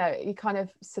 he kind of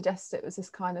suggested it was this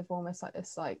kind of almost like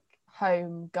this like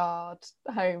home guard,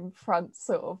 home front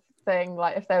sort of thing.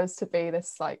 Like if there was to be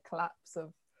this like collapse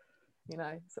of,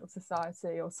 sort of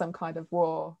society or some kind of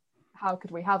war, how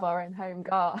could we have our own home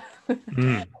guard?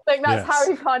 I think that's how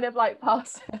he kind of like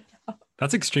passed it.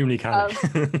 That's extremely canny.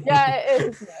 Yeah, it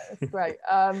is. Yeah, it's great.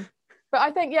 But I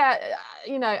think,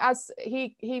 as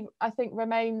he I think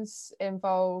remains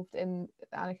involved in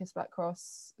the Anarchist Black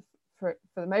Cross for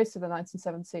the most of the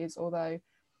 1970s, although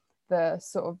the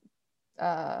sort of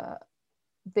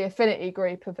the affinity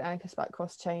group of the Anarchist Black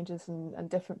Cross changes and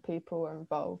different people are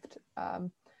involved.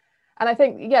 And I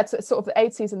think, sort of the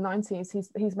 80s and 90s,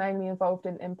 he's mainly involved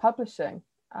in publishing.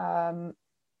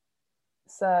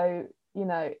 So,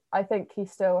 I think he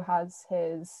still has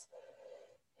his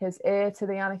ear to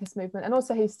the anarchist movement, and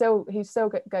also he still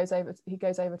goes over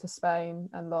to Spain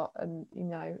a lot, and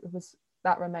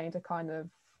that remained a kind of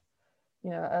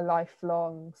a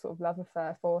lifelong sort of love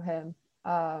affair for him.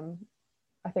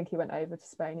 I think he went over to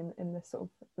Spain in the sort of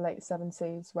late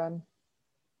 70s when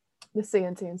the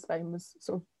CNT in Spain was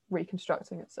sort of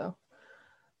reconstructing itself.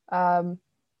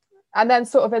 And then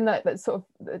sort of in the sort of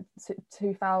the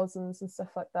 2000s and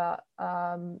stuff like that,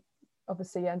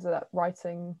 obviously he ended up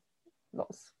writing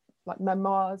lots like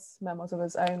memoirs of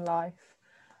his own life,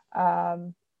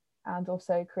 and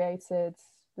also created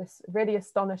this really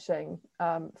astonishing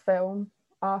film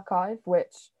archive,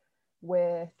 which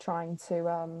we're trying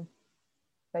to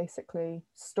basically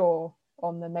store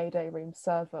on the Mayday Room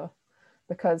server,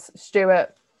 because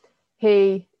Stuart,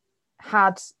 he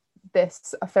had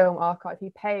a film archive. He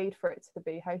paid for it to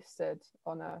be hosted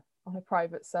on a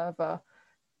private server,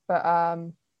 but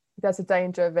there's a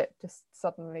danger of it just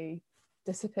suddenly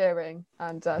disappearing,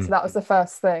 and so that was the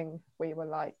first thing we were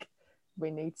like,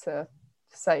 we need to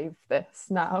save this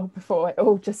now before it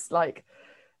all just like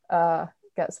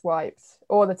gets wiped,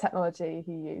 or the technology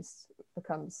he used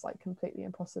becomes like completely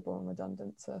impossible and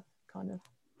redundant to kind of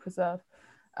preserve.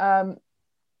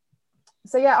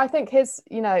 So yeah, I think his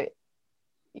he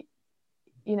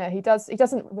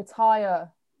doesn't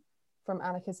retire from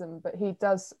anarchism, but he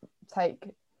does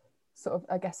take sort of,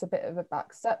 I guess, a bit of a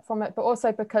back step from it, but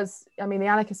also because, the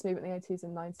anarchist movement in the 80s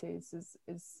and 90s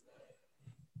is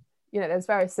there's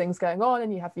various things going on,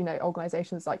 and you have,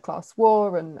 organizations like Class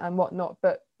War and whatnot,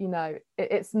 but,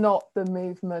 it's not the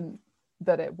movement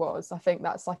that it was. I think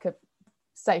that's like a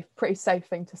pretty safe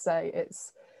thing to say.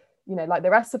 It's, like the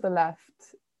rest of the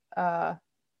left,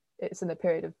 it's in a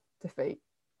period of defeat.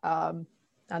 And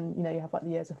you have like the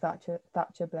years of Thatcher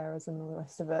Blairism and all the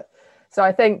rest of it. So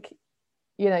I think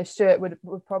Stuart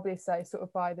would probably say sort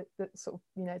of by the sort of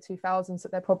 2000s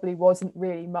that there probably wasn't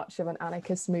really much of an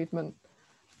anarchist movement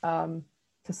to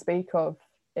speak of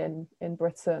in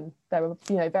Britain. There were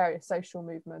various social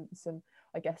movements, and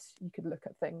I guess you could look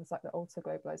at things like the alter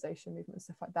globalization movement and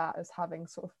stuff like that as having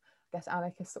sort of, I guess,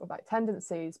 anarchist sort of like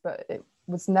tendencies, but it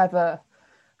was never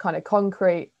kind of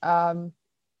concrete.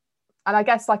 I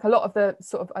guess like a lot of the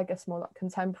sort of, I guess, more like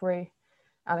contemporary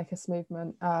anarchist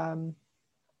movement, I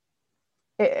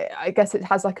guess it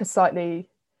has like a slightly,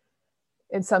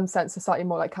 in some sense, a slightly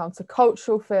more like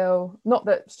countercultural feel. Not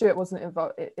that Stuart wasn't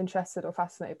interested or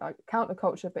fascinated by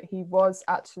counterculture, but he was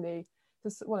actually,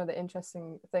 just one of the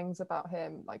interesting things about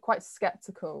him, like quite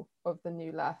skeptical of the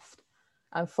New Left,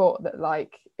 and thought that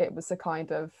like it was a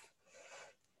kind of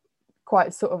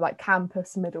quite sort of like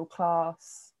campus middle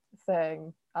class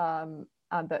thing, and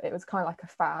that it was kind of like a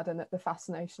fad, and that the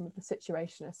fascination with the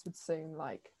Situationists would soon,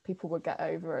 like, people would get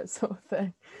over it, sort of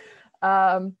thing.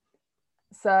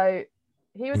 So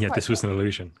he was. Yeah, this was an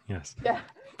illusion. Yes. Yeah.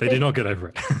 They did not get over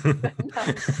it.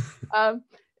 No.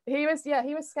 He was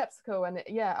skeptical, and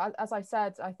as I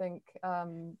said, I think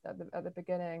at the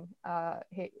beginning,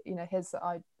 his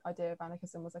idea of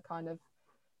anarchism was a kind of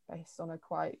based on a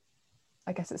quite,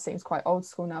 I guess it seems quite old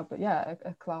school now, but yeah,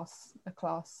 a class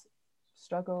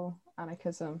struggle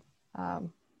anarchism. I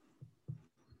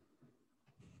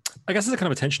guess there's a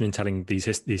kind of a tension in telling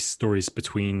these stories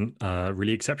between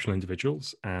really exceptional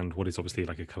individuals and what is obviously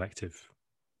like a collective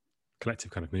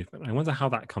kind of movement. I wonder how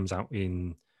that comes out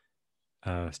in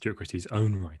Stuart Christie's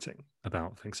own writing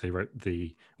about things. So he wrote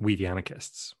We the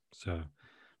Anarchists, so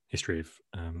history of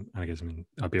anarchism in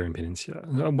Iberian Peninsula.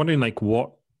 I'm wondering, like,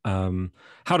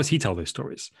 how does he tell those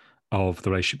stories of the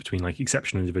relationship between like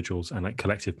exceptional individuals and like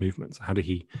collective movements? How did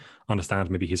he understand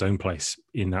maybe his own place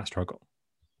in that struggle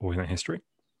or in that history?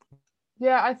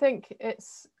 Yeah, I think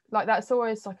it's like, that's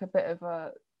always like a bit of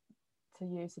to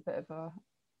use a bit of a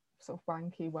sort of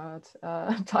wanky word,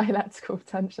 dialectical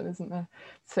tension, isn't there,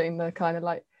 between the kind of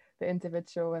like the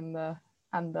individual and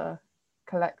the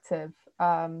collective,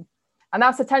 and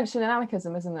that's the tension in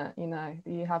anarchism, isn't it? You know,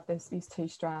 you have these two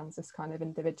strands, this kind of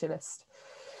individualist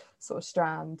sort of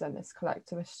strand and this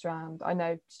collectivist strand. I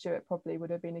know Stuart probably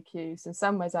would have been accused in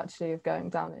some ways actually of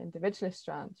going down an individualist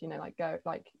strand, you know, like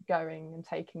going and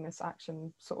taking this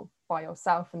action sort of by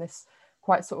yourself, and this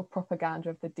quite sort of propaganda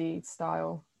of the deed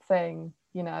style thing,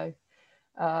 you know.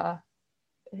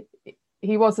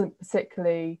 He wasn't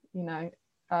particularly, you know,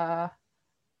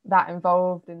 that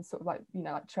involved in sort of like, you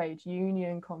know, like trade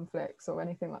union conflicts or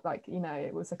anything like, you know,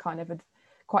 it was a kind of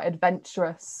quite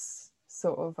adventurous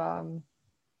sort of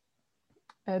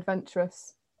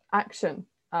adventurous action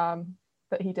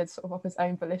that he did sort of his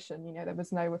own volition. You know, there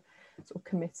was no sort of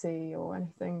committee or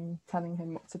anything telling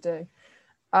him what to do.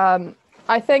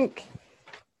 I think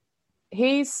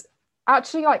he's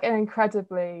actually like an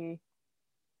incredibly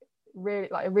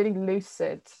a really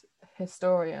lucid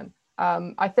historian.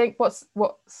 I think what's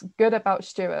good about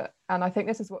Stuart, and I think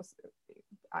this is what's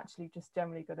actually just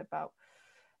generally good about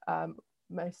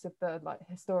most of the like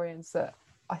historians that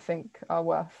I think are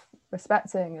worth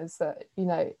respecting, is that, you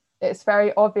know, it's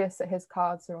very obvious that his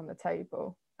cards are on the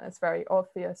table, and it's very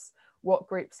obvious what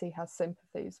groups he has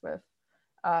sympathies with,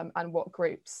 and what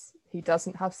groups he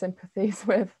doesn't have sympathies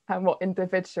with, and what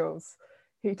individuals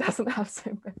he doesn't have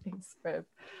sympathies with.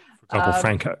 For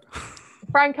example,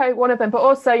 Franco, one of them, but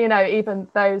also, you know, even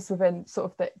those within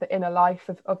sort of the inner life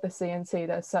of the CNT,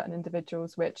 there's certain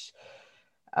individuals which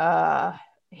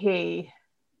he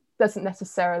doesn't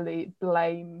necessarily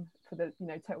blame for the, you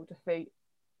know, total defeat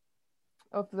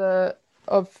of the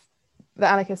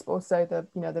anarchists, but also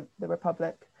the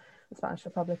Republic, the Spanish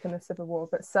Republic, and the Civil War,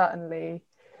 but certainly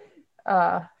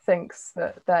thinks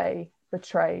that they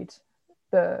betrayed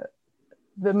the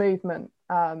movement.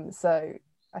 So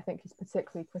I think he's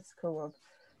particularly critical of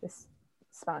this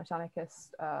Spanish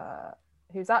anarchist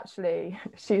who's actually,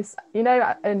 she's, you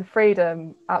know, in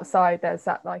Freedom outside there's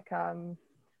that like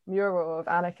mural of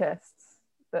anarchists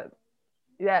that,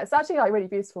 yeah, it's actually like a really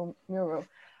beautiful mural.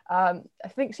 I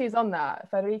think she's on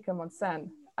that, Federica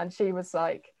Monsen, and she was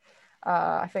like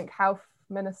I think health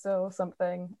minister or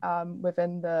something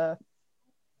within the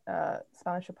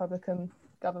Spanish Republican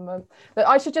government. But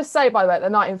I should just say, by the way, the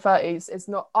 1930s is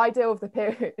not, I deal with the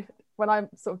period when I'm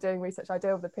sort of doing research, I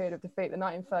deal with the period of defeat. The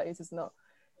 1930s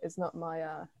is not my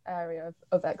area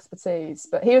of expertise,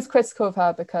 but he was critical of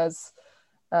her because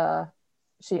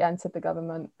she entered the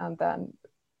government and then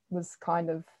was kind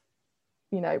of,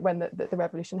 you know, when the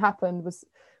revolution happened, was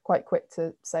quite quick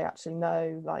to say, actually,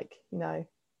 no, like, you know,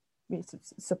 we need to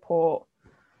support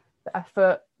the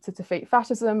effort to defeat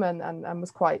fascism, and was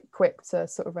quite quick to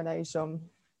sort of renege on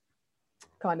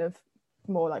kind of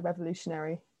more like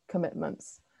revolutionary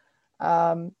commitments.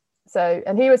 So,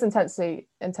 and he was intensely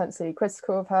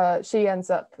critical of her. She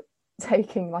ends up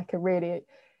taking like a really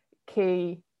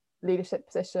key leadership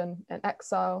position in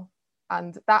exile,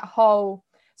 and that whole,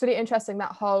 it's really interesting,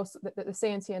 that whole, the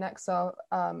CNT in exile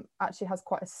actually has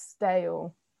quite a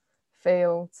stale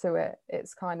feel to it.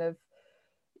 It's kind of,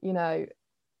 you know,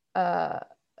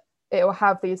 it will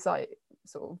have these like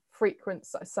sort of frequent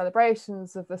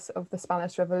celebrations of the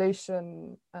Spanish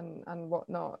Revolution and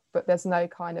whatnot, but there's no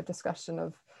kind of discussion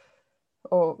of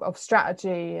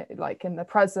strategy like in the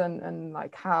present, and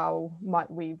like how might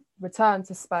we return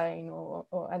to Spain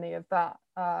or any of that.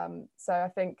 So I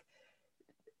think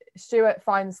Stuart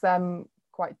finds them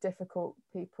quite difficult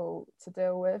people to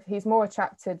deal with. He's more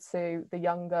attracted to the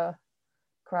younger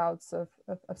crowds of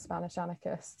Spanish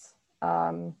anarchists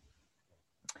that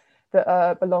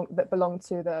belong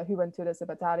to the Juventudes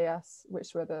Libertarias,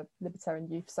 which were the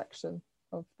libertarian youth section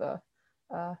of the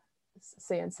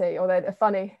CNC. Although a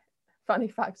funny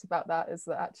fact about that is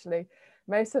that actually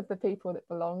most of the people that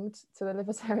belonged to the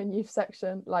libertarian youth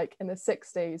section, like in the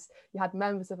 60s, you had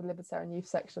members of the libertarian youth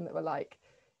section that were like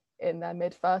in their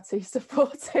mid-30s to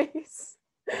 40s.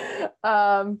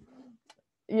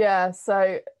 Yeah,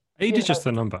 so age is just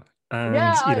a number, and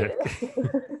yeah,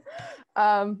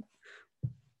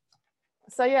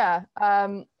 so yeah,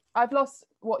 I've lost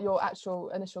what your actual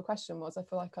initial question was. I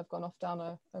feel like I've gone off down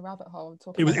a rabbit hole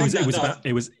talking.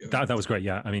 That was great.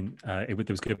 Yeah, I mean, it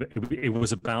was good. It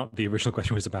was about, the original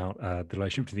question was about the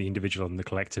relationship between the individual and the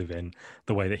collective in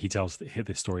the way that he tells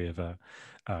the story of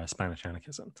Spanish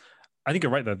anarchism. I think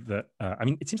you're right that I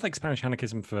mean, it seems like Spanish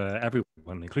anarchism for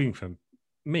everyone, including for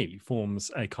me, forms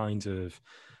a kind of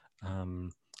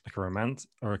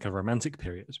like a romantic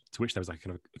period to which there was like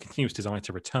kind of a continuous desire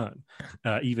to return,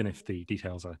 even if the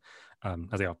details are,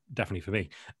 as they are definitely for me,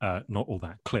 not all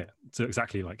that clear. So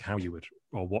exactly like how you would,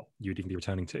 or what you'd even be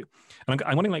returning to. And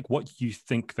I'm wondering like what you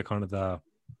think the kind of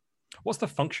what's the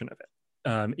function of it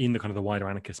in the kind of the wider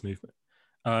anarchist movement?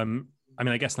 I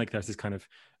mean, I guess like there's this kind of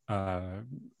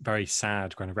very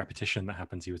sad kind of repetition that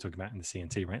happens, you were talking about in the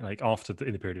CNT, right? Like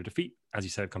in the period of defeat, as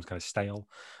you said, it becomes kind of stale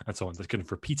and so on. There's kind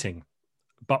of repeating,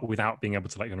 but without being able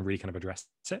to like really kind of address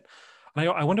it. And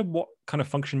I wonder what kind of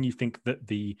function you think that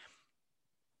the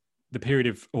period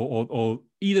of, or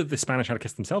either the Spanish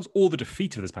anarchists themselves or the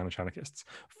defeat of the Spanish anarchists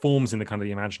forms in the kind of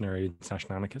the imaginary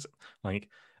international anarchism. Like,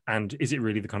 and is it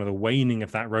really the kind of the waning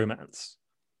of that romance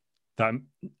that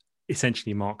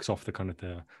essentially marks off the kind of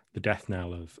the death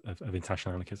knell of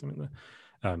international anarchism in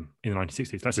the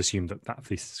 1960s? Let's assume that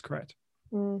thesis is correct.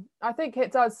 I think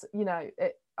it does. You know,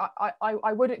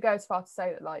 I wouldn't go as far to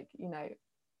say that, like, you know,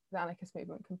 the anarchist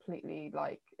movement completely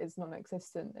like is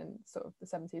non-existent in sort of the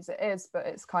 70s. It is, but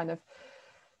it's kind of,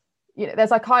 you know,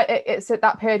 there's like it's at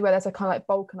that period where there's a kind of like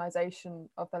balkanization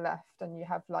of the left, and you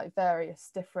have like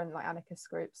various different like anarchist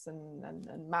groups and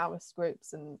Maoist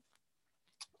groups, and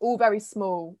all very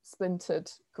small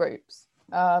splintered groups.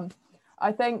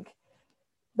 I think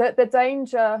that the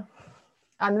danger,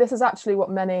 and this is actually what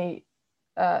many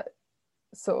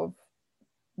sort of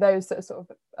those that are sort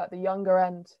of at the younger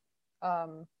end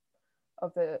of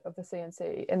the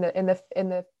CNC in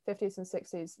the 50s and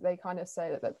 60s, they kind of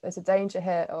say that there's a danger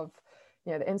here of,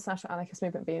 you know, the international anarchist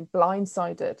movement being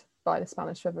blindsided by the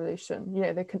Spanish Revolution. You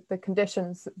know, the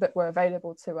conditions that were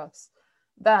available to us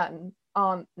then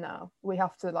aren't now. We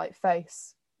have to like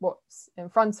face what's in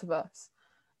front of us.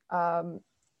 And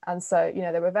so, you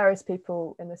know, there were various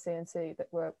people in the CNC that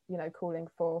were, you know, calling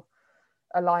for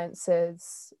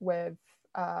alliances with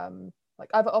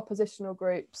like other oppositional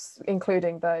groups,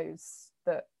 including those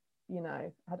that, you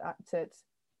know, had acted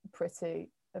pretty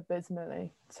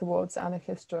abysmally towards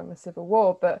anarchists during the Civil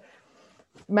War. But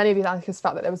many of these anarchists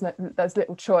felt that there's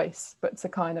little choice but to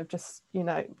kind of just, you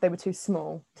know, they were too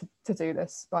small to do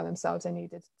this by themselves. They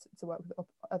needed to work with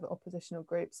other oppositional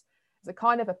groups. It's a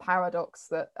kind of a paradox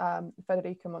that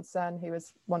Federica Montseny, who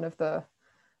was one of the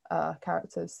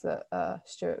characters that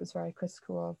Stuart was very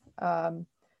critical of,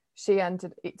 she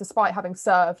ended, despite having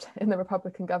served in the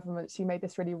Republican government, she made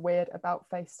this really weird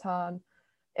about-face turn,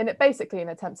 in it basically an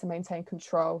attempt to maintain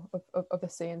control of the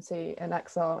CNC in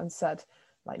exile, and said,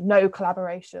 like, no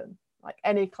collaboration, like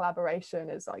any collaboration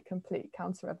is like complete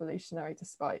counter-revolutionary,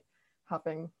 despite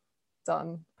having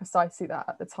done precisely that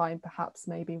at the time, perhaps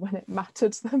maybe when it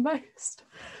mattered the most.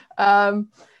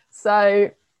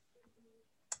 So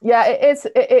yeah,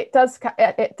 it does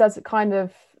kind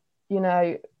of, you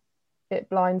know, it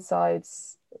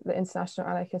blindsides the international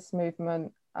anarchist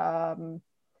movement.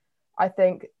 I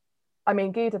think, I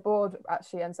mean, Guy Debord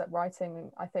actually ends up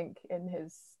writing, I think in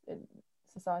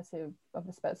Society of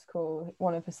the Spectacle,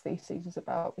 one of his theses is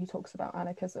about, he talks about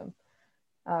anarchism,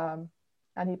 and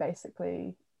he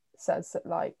basically says that,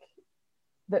 like,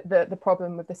 the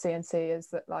problem with the CNC is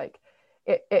that, like,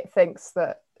 it thinks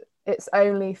that its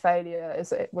only failure is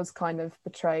that it was kind of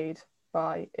betrayed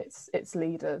by its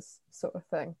leaders, sort of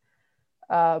thing.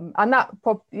 And that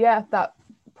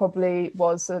probably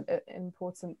was an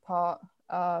important part.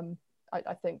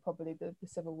 I think probably the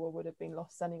Civil War would have been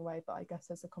lost anyway, but I guess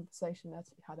there's a conversation there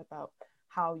to be had about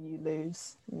how you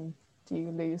lose. Do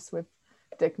you lose with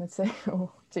dignity,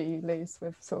 or do you lose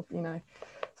with sort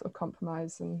of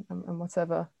compromise and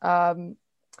whatever?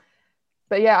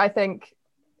 But yeah, I think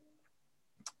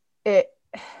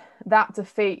that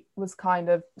defeat was kind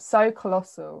of so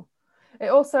colossal. It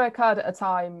also occurred at a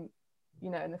time,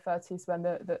 in the 30s when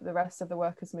the rest of the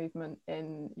workers' movement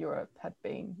in Europe had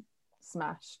been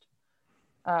smashed.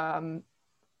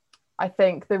 I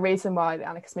think the reason why the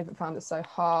anarchist movement found it so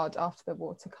hard after the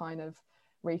war to kind of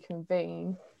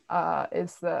reconvene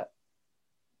is that,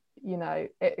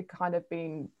 it kind of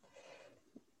been,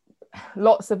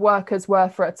 lots of workers were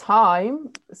for a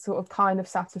time sort of kind of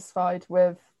satisfied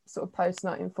with sort of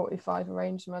post-1945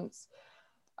 arrangements.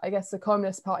 I guess the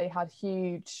Communist Party had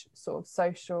huge sort of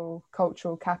social,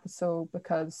 cultural capital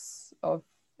because of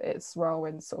its role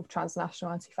in sort of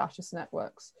transnational anti-fascist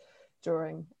networks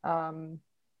during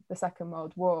the Second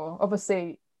World War.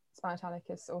 Obviously, Spanish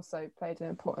anarchists also played an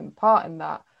important part in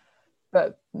that,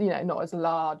 but not as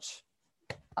large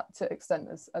to extent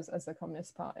as the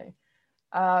Communist Party.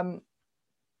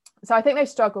 So I think they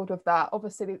struggled with that.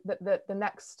 Obviously, the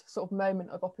next sort of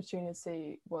moment of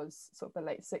opportunity was sort of the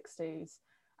late 60s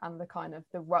and the kind of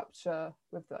the rupture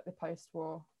with the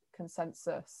post-war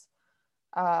consensus.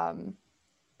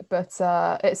 But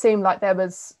it seemed like there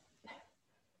was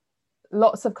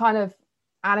lots of kind of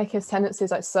anarchist tendencies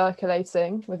like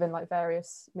circulating within like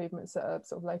various movements at a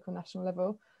sort of local national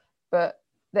level, but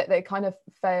they kind of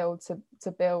failed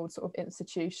to build sort of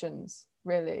institutions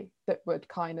really that would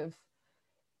kind of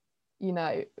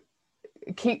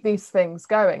keep these things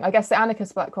going. I guess the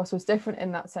anarchist Black Cross was different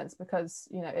in that sense because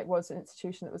it was an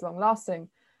institution that was long lasting,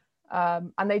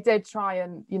 and they did try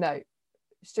and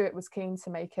Stuart was keen to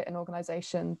make it an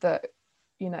organization that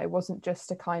wasn't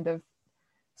just a kind of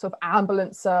sort of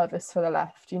ambulance service for the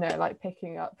left, like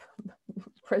picking up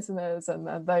prisoners and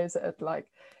those that had like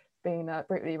been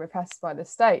brutally repressed by the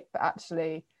state, but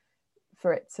actually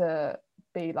for it to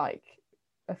be like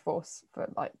a force for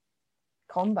like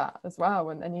combat as well,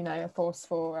 and a force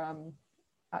for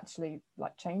actually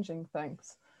like changing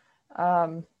things.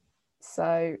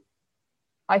 So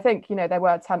I think there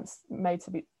were attempts made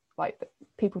to be like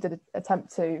anarchists did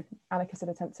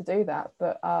attempt to do that,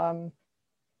 but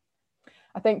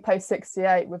I think post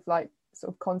 68 with like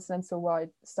sort of continental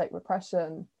wide state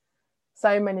repression,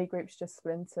 so many groups just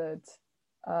splintered,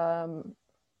 and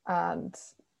I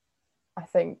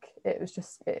think I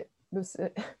just feel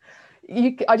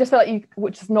like you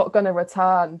were just not going to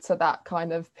return to that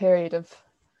kind of period of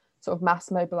sort of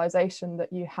mass mobilization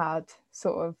that you had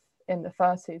sort of in the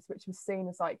 30s, which was seen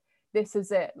as like, this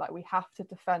is it, like we have to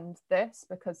defend this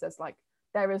because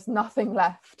there is nothing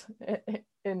left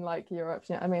in like Europe.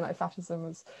 I mean, like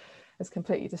fascism has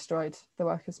completely destroyed the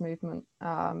workers' movement.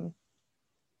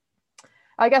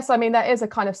 I guess, I mean, there is a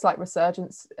kind of slight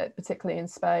resurgence, particularly in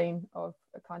Spain, of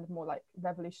a kind of more like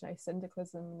revolutionary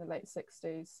syndicalism in the late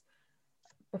 60s.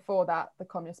 Before that, the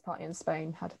Communist Party in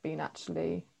Spain had been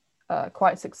actually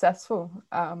quite successful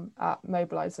at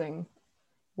mobilizing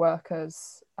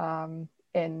workers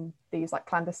in these like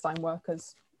clandestine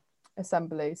workers'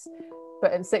 assemblies.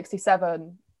 But in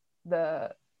 67,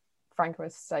 the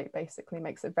Francoist state basically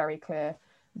makes it very clear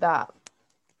that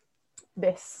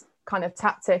this kind of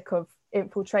tactic of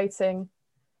infiltrating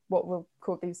what were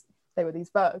called these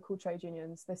vertical trade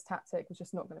unions, this tactic was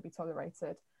just not going to be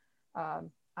tolerated,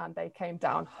 and they came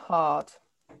down hard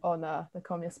on the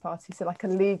Communist Party. So like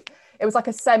it was like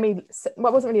a it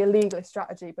wasn't really a legalist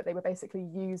strategy, but they were basically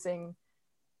using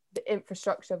the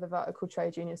infrastructure of the vertical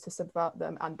trade unions to subvert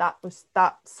them, and that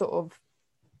sort of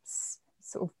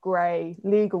grey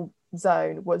legal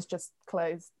zone was just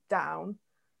closed down.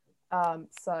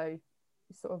 So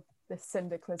sort of this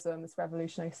syndicalism, this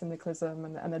revolutionary syndicalism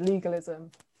and the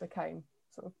legalism became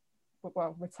sort of,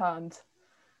 returned,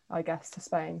 I guess, to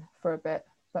Spain for a bit.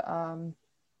 But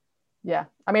yeah,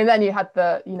 I mean, then you had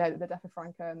the death of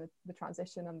Franco and the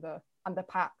transition and the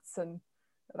pacts, and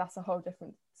that's a whole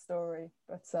different story.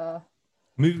 But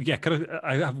yeah,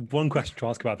 I have one question to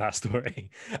ask about that story,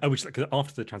 which like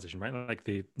after the transition, right, like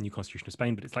the new constitution of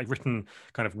Spain, but it's like written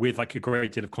kind of with like a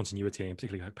great deal of continuity and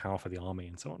particularly like power for the army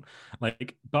and so on.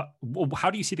 Like, but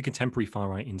how do you see the contemporary far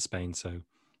right in Spain? So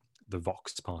the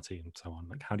Vox party and so on.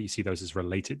 Like, how do you see those as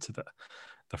related to the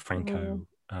Franco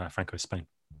Spain?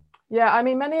 Yeah, I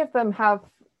mean, many of them have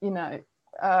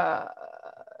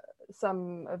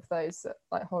some of those that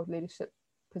like hold leadership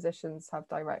positions have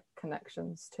direct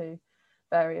connections to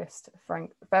various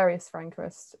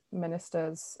Francoist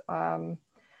ministers. I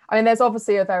I mean, there's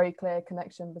obviously a very clear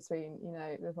connection between, you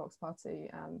know, the Vox Party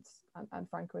and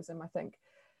Francoism. I think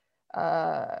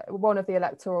one of the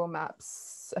electoral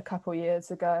maps a couple of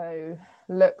years ago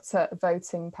looked at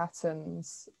voting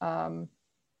patterns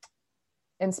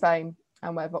in Spain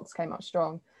and where Vox came out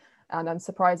strong. And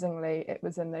unsurprisingly, it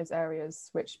was in those areas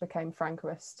which became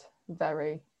Francoist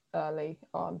very early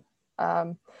on.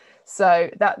 So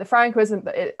that the Francoism,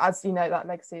 as you know, that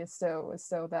legacy is still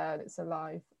there, and it's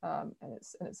alive, and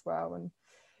it's well. And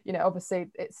you know,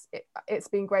 obviously, it's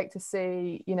been great to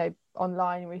see, you know,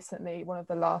 online recently. One of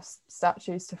the last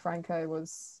statues to Franco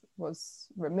was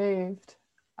removed,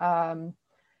 but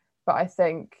I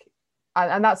think,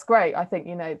 and that's great. I think,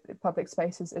 you know, public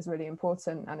space is really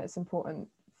important, and it's important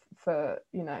for,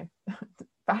 you know,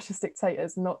 fascist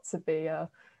dictators not to be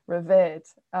revered.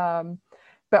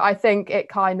 But I think it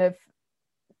kind of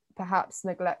perhaps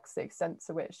neglects the extent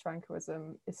to which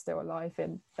Francoism is still alive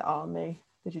in the army,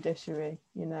 the judiciary.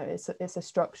 You know, it's a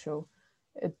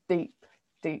deep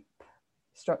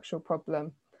structural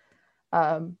problem,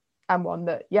 and one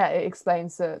that, yeah, it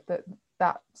explains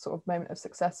that sort of moment of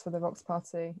success for the Vox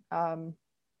Party. And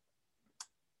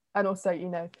also, you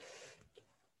know,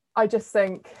 I just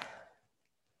think,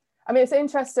 I mean, it's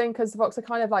interesting because the Vox are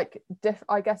kind of like,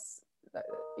 I guess,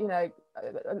 you know,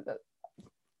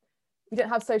 we didn't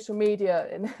have social media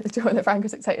during the Franco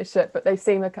dictatorship, but they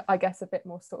seem, I guess, a bit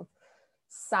more sort of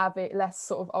savvy, less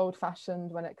sort of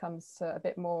old-fashioned when it comes to a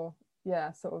bit more,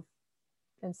 yeah, sort of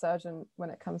insurgent when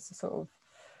it comes to sort of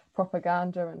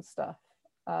propaganda and stuff.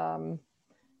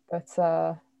 But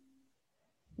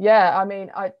yeah, I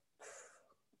mean,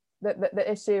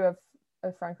 the issue of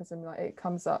Francoism, like, it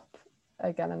comes up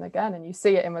again and again, and you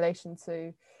see it in relation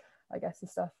to, I guess, the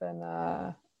stuff in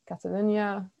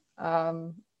Catalonia.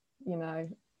 You know,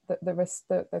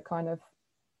 the kind of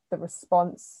the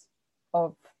response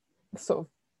of sort of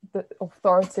the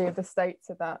authority of the state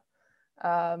to that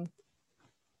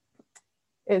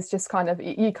is just kind of,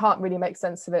 you can't really make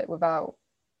sense of it without,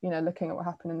 you know, looking at what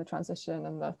happened in the transition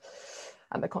and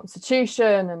the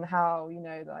constitution, and how, you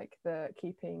know, like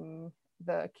keeping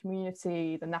the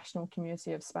community, the national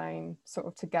community of Spain sort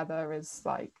of together is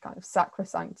like kind of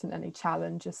sacrosanct, and any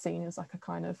challenge is seen as like a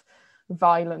kind of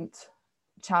violent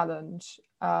challenge.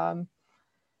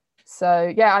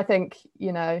 So yeah, I think,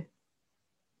 you know,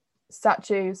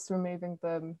 statues, removing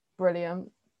them,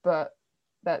 brilliant, but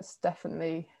let's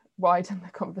definitely widen the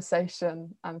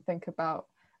conversation and think about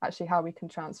actually how we can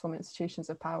transform institutions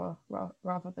of power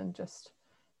rather than just,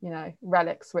 you know,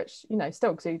 relics which, you know,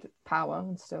 still exude power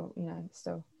and still, you know,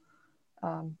 still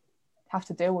have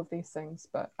to deal with these things.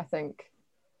 But I think,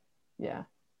 yeah.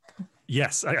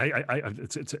 Yes,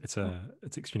 it's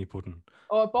extremely important.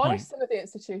 Or abolish some of the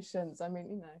institutions. I mean,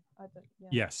 you know, I don't. Yeah.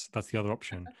 Yes, that's the other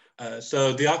option.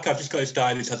 So the archive just got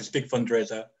started. It's had this big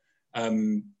fundraiser,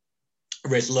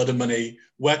 raised a lot of money.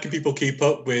 Where can people keep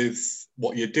up with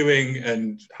what you're doing,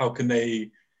 and how can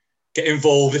they get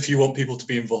involved if you want people to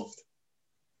be involved?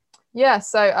 Yeah,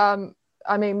 so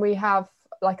I mean, we have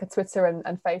like a Twitter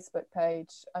and Facebook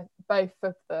page. Both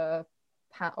of the,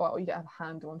 well, you don't have a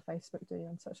handle on Facebook, do you?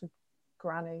 I'm such a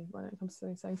granny when it comes to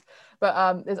these things.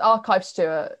 But there's Archive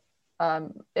Stuart.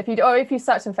 If you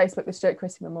search on Facebook the Stuart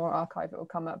Christie Memorial Archive, it will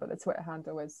come up. But the Twitter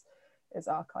handle is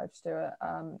Archive Stuart,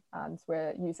 and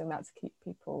we're using that to keep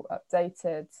people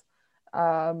updated.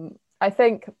 I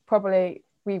think probably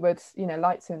we would, you know,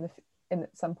 like to in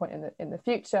at some point in the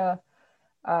future,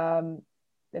 in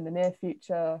the near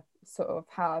future, sort of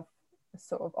have a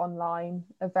sort of online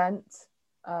event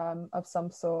of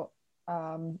some sort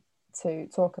to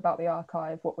talk about the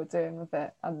archive, what we're doing with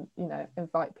it, and, you know,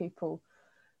 invite people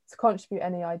to contribute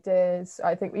any ideas.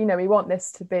 I think, you know, we want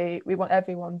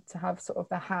everyone to have sort of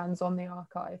their hands on the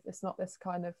archive. It's not this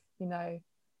kind of, you know,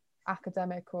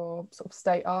 academic or sort of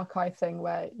state archive thing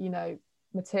where, you know,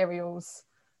 materials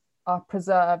are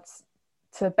preserved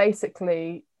to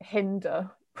basically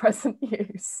hinder present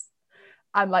use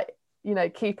and, like, you know,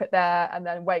 keep it there and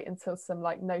then wait until some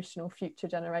like notional future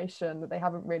generation that they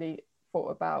haven't really thought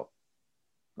about,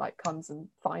 like, comes and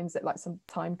finds it, like some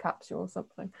time capsule or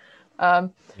something.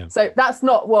 So that's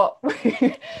not what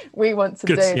we want to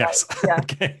do. Yes. Like, yeah.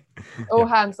 Okay. All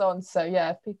hands on. So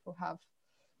yeah, if people have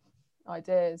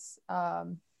ideas,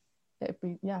 it'd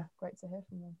be great to hear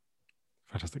from them.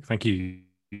 Fantastic. Thank you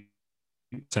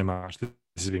so much. This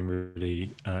has been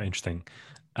really interesting.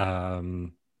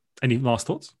 Any last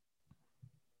thoughts?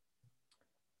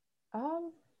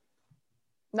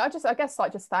 No, I guess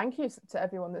just thank you to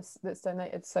everyone that's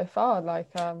donated so far. Like,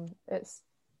 it's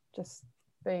just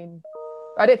been,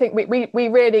 I don't think we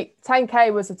really,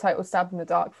 10k was a total stab in the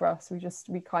dark for us.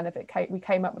 We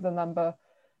came up with a number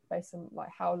based on like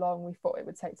how long we thought it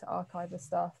would take to archive the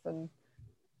stuff and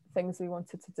things we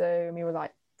wanted to do, and we were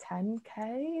like,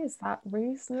 10k, is that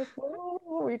reasonable?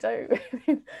 We don't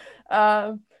really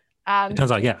and it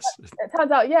turns out yes. It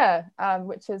turns out yeah,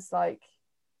 which is like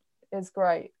is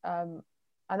great. And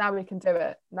now we can do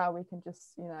it. Now we can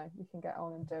just, you know, we can get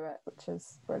on and do it, which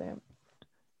is brilliant.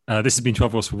 This has been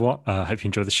 12 Rules for What. Hope you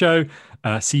enjoyed the show.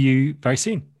 See you very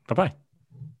soon. Bye-bye.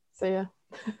 See ya.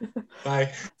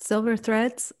 Bye. Silver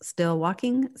Threads, Still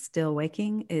Walking, Still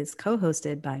Waking is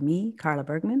co-hosted by me, Carla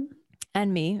Bergman.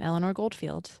 And me, Eleanor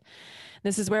Goldfield.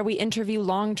 This is where we interview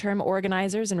long-term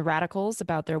organizers and radicals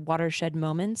about their watershed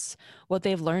moments, what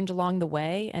they've learned along the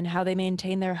way, and how they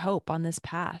maintain their hope on this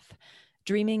path,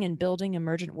 dreaming and building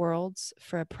emergent worlds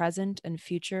for a present and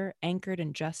future anchored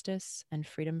in justice and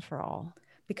freedom for all.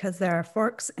 Because there are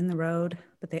forks in the road,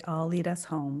 but they all lead us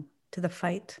home, to the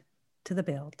fight, to the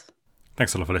build.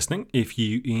 Thanks a lot for listening. If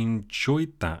you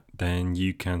enjoyed that, then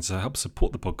you can help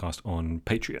support the podcast on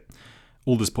Patreon.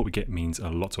 All the support we get means a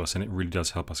lot to us, and it really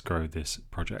does help us grow this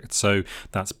project. So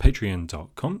that's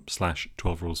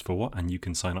patreon.com/12 Rules for What, and you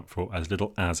can sign up for as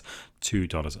little as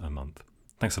 $2 a month.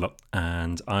 Thanks a lot,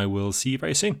 and I will see you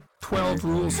very soon. 12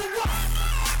 Rules for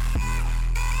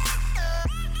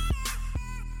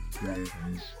What?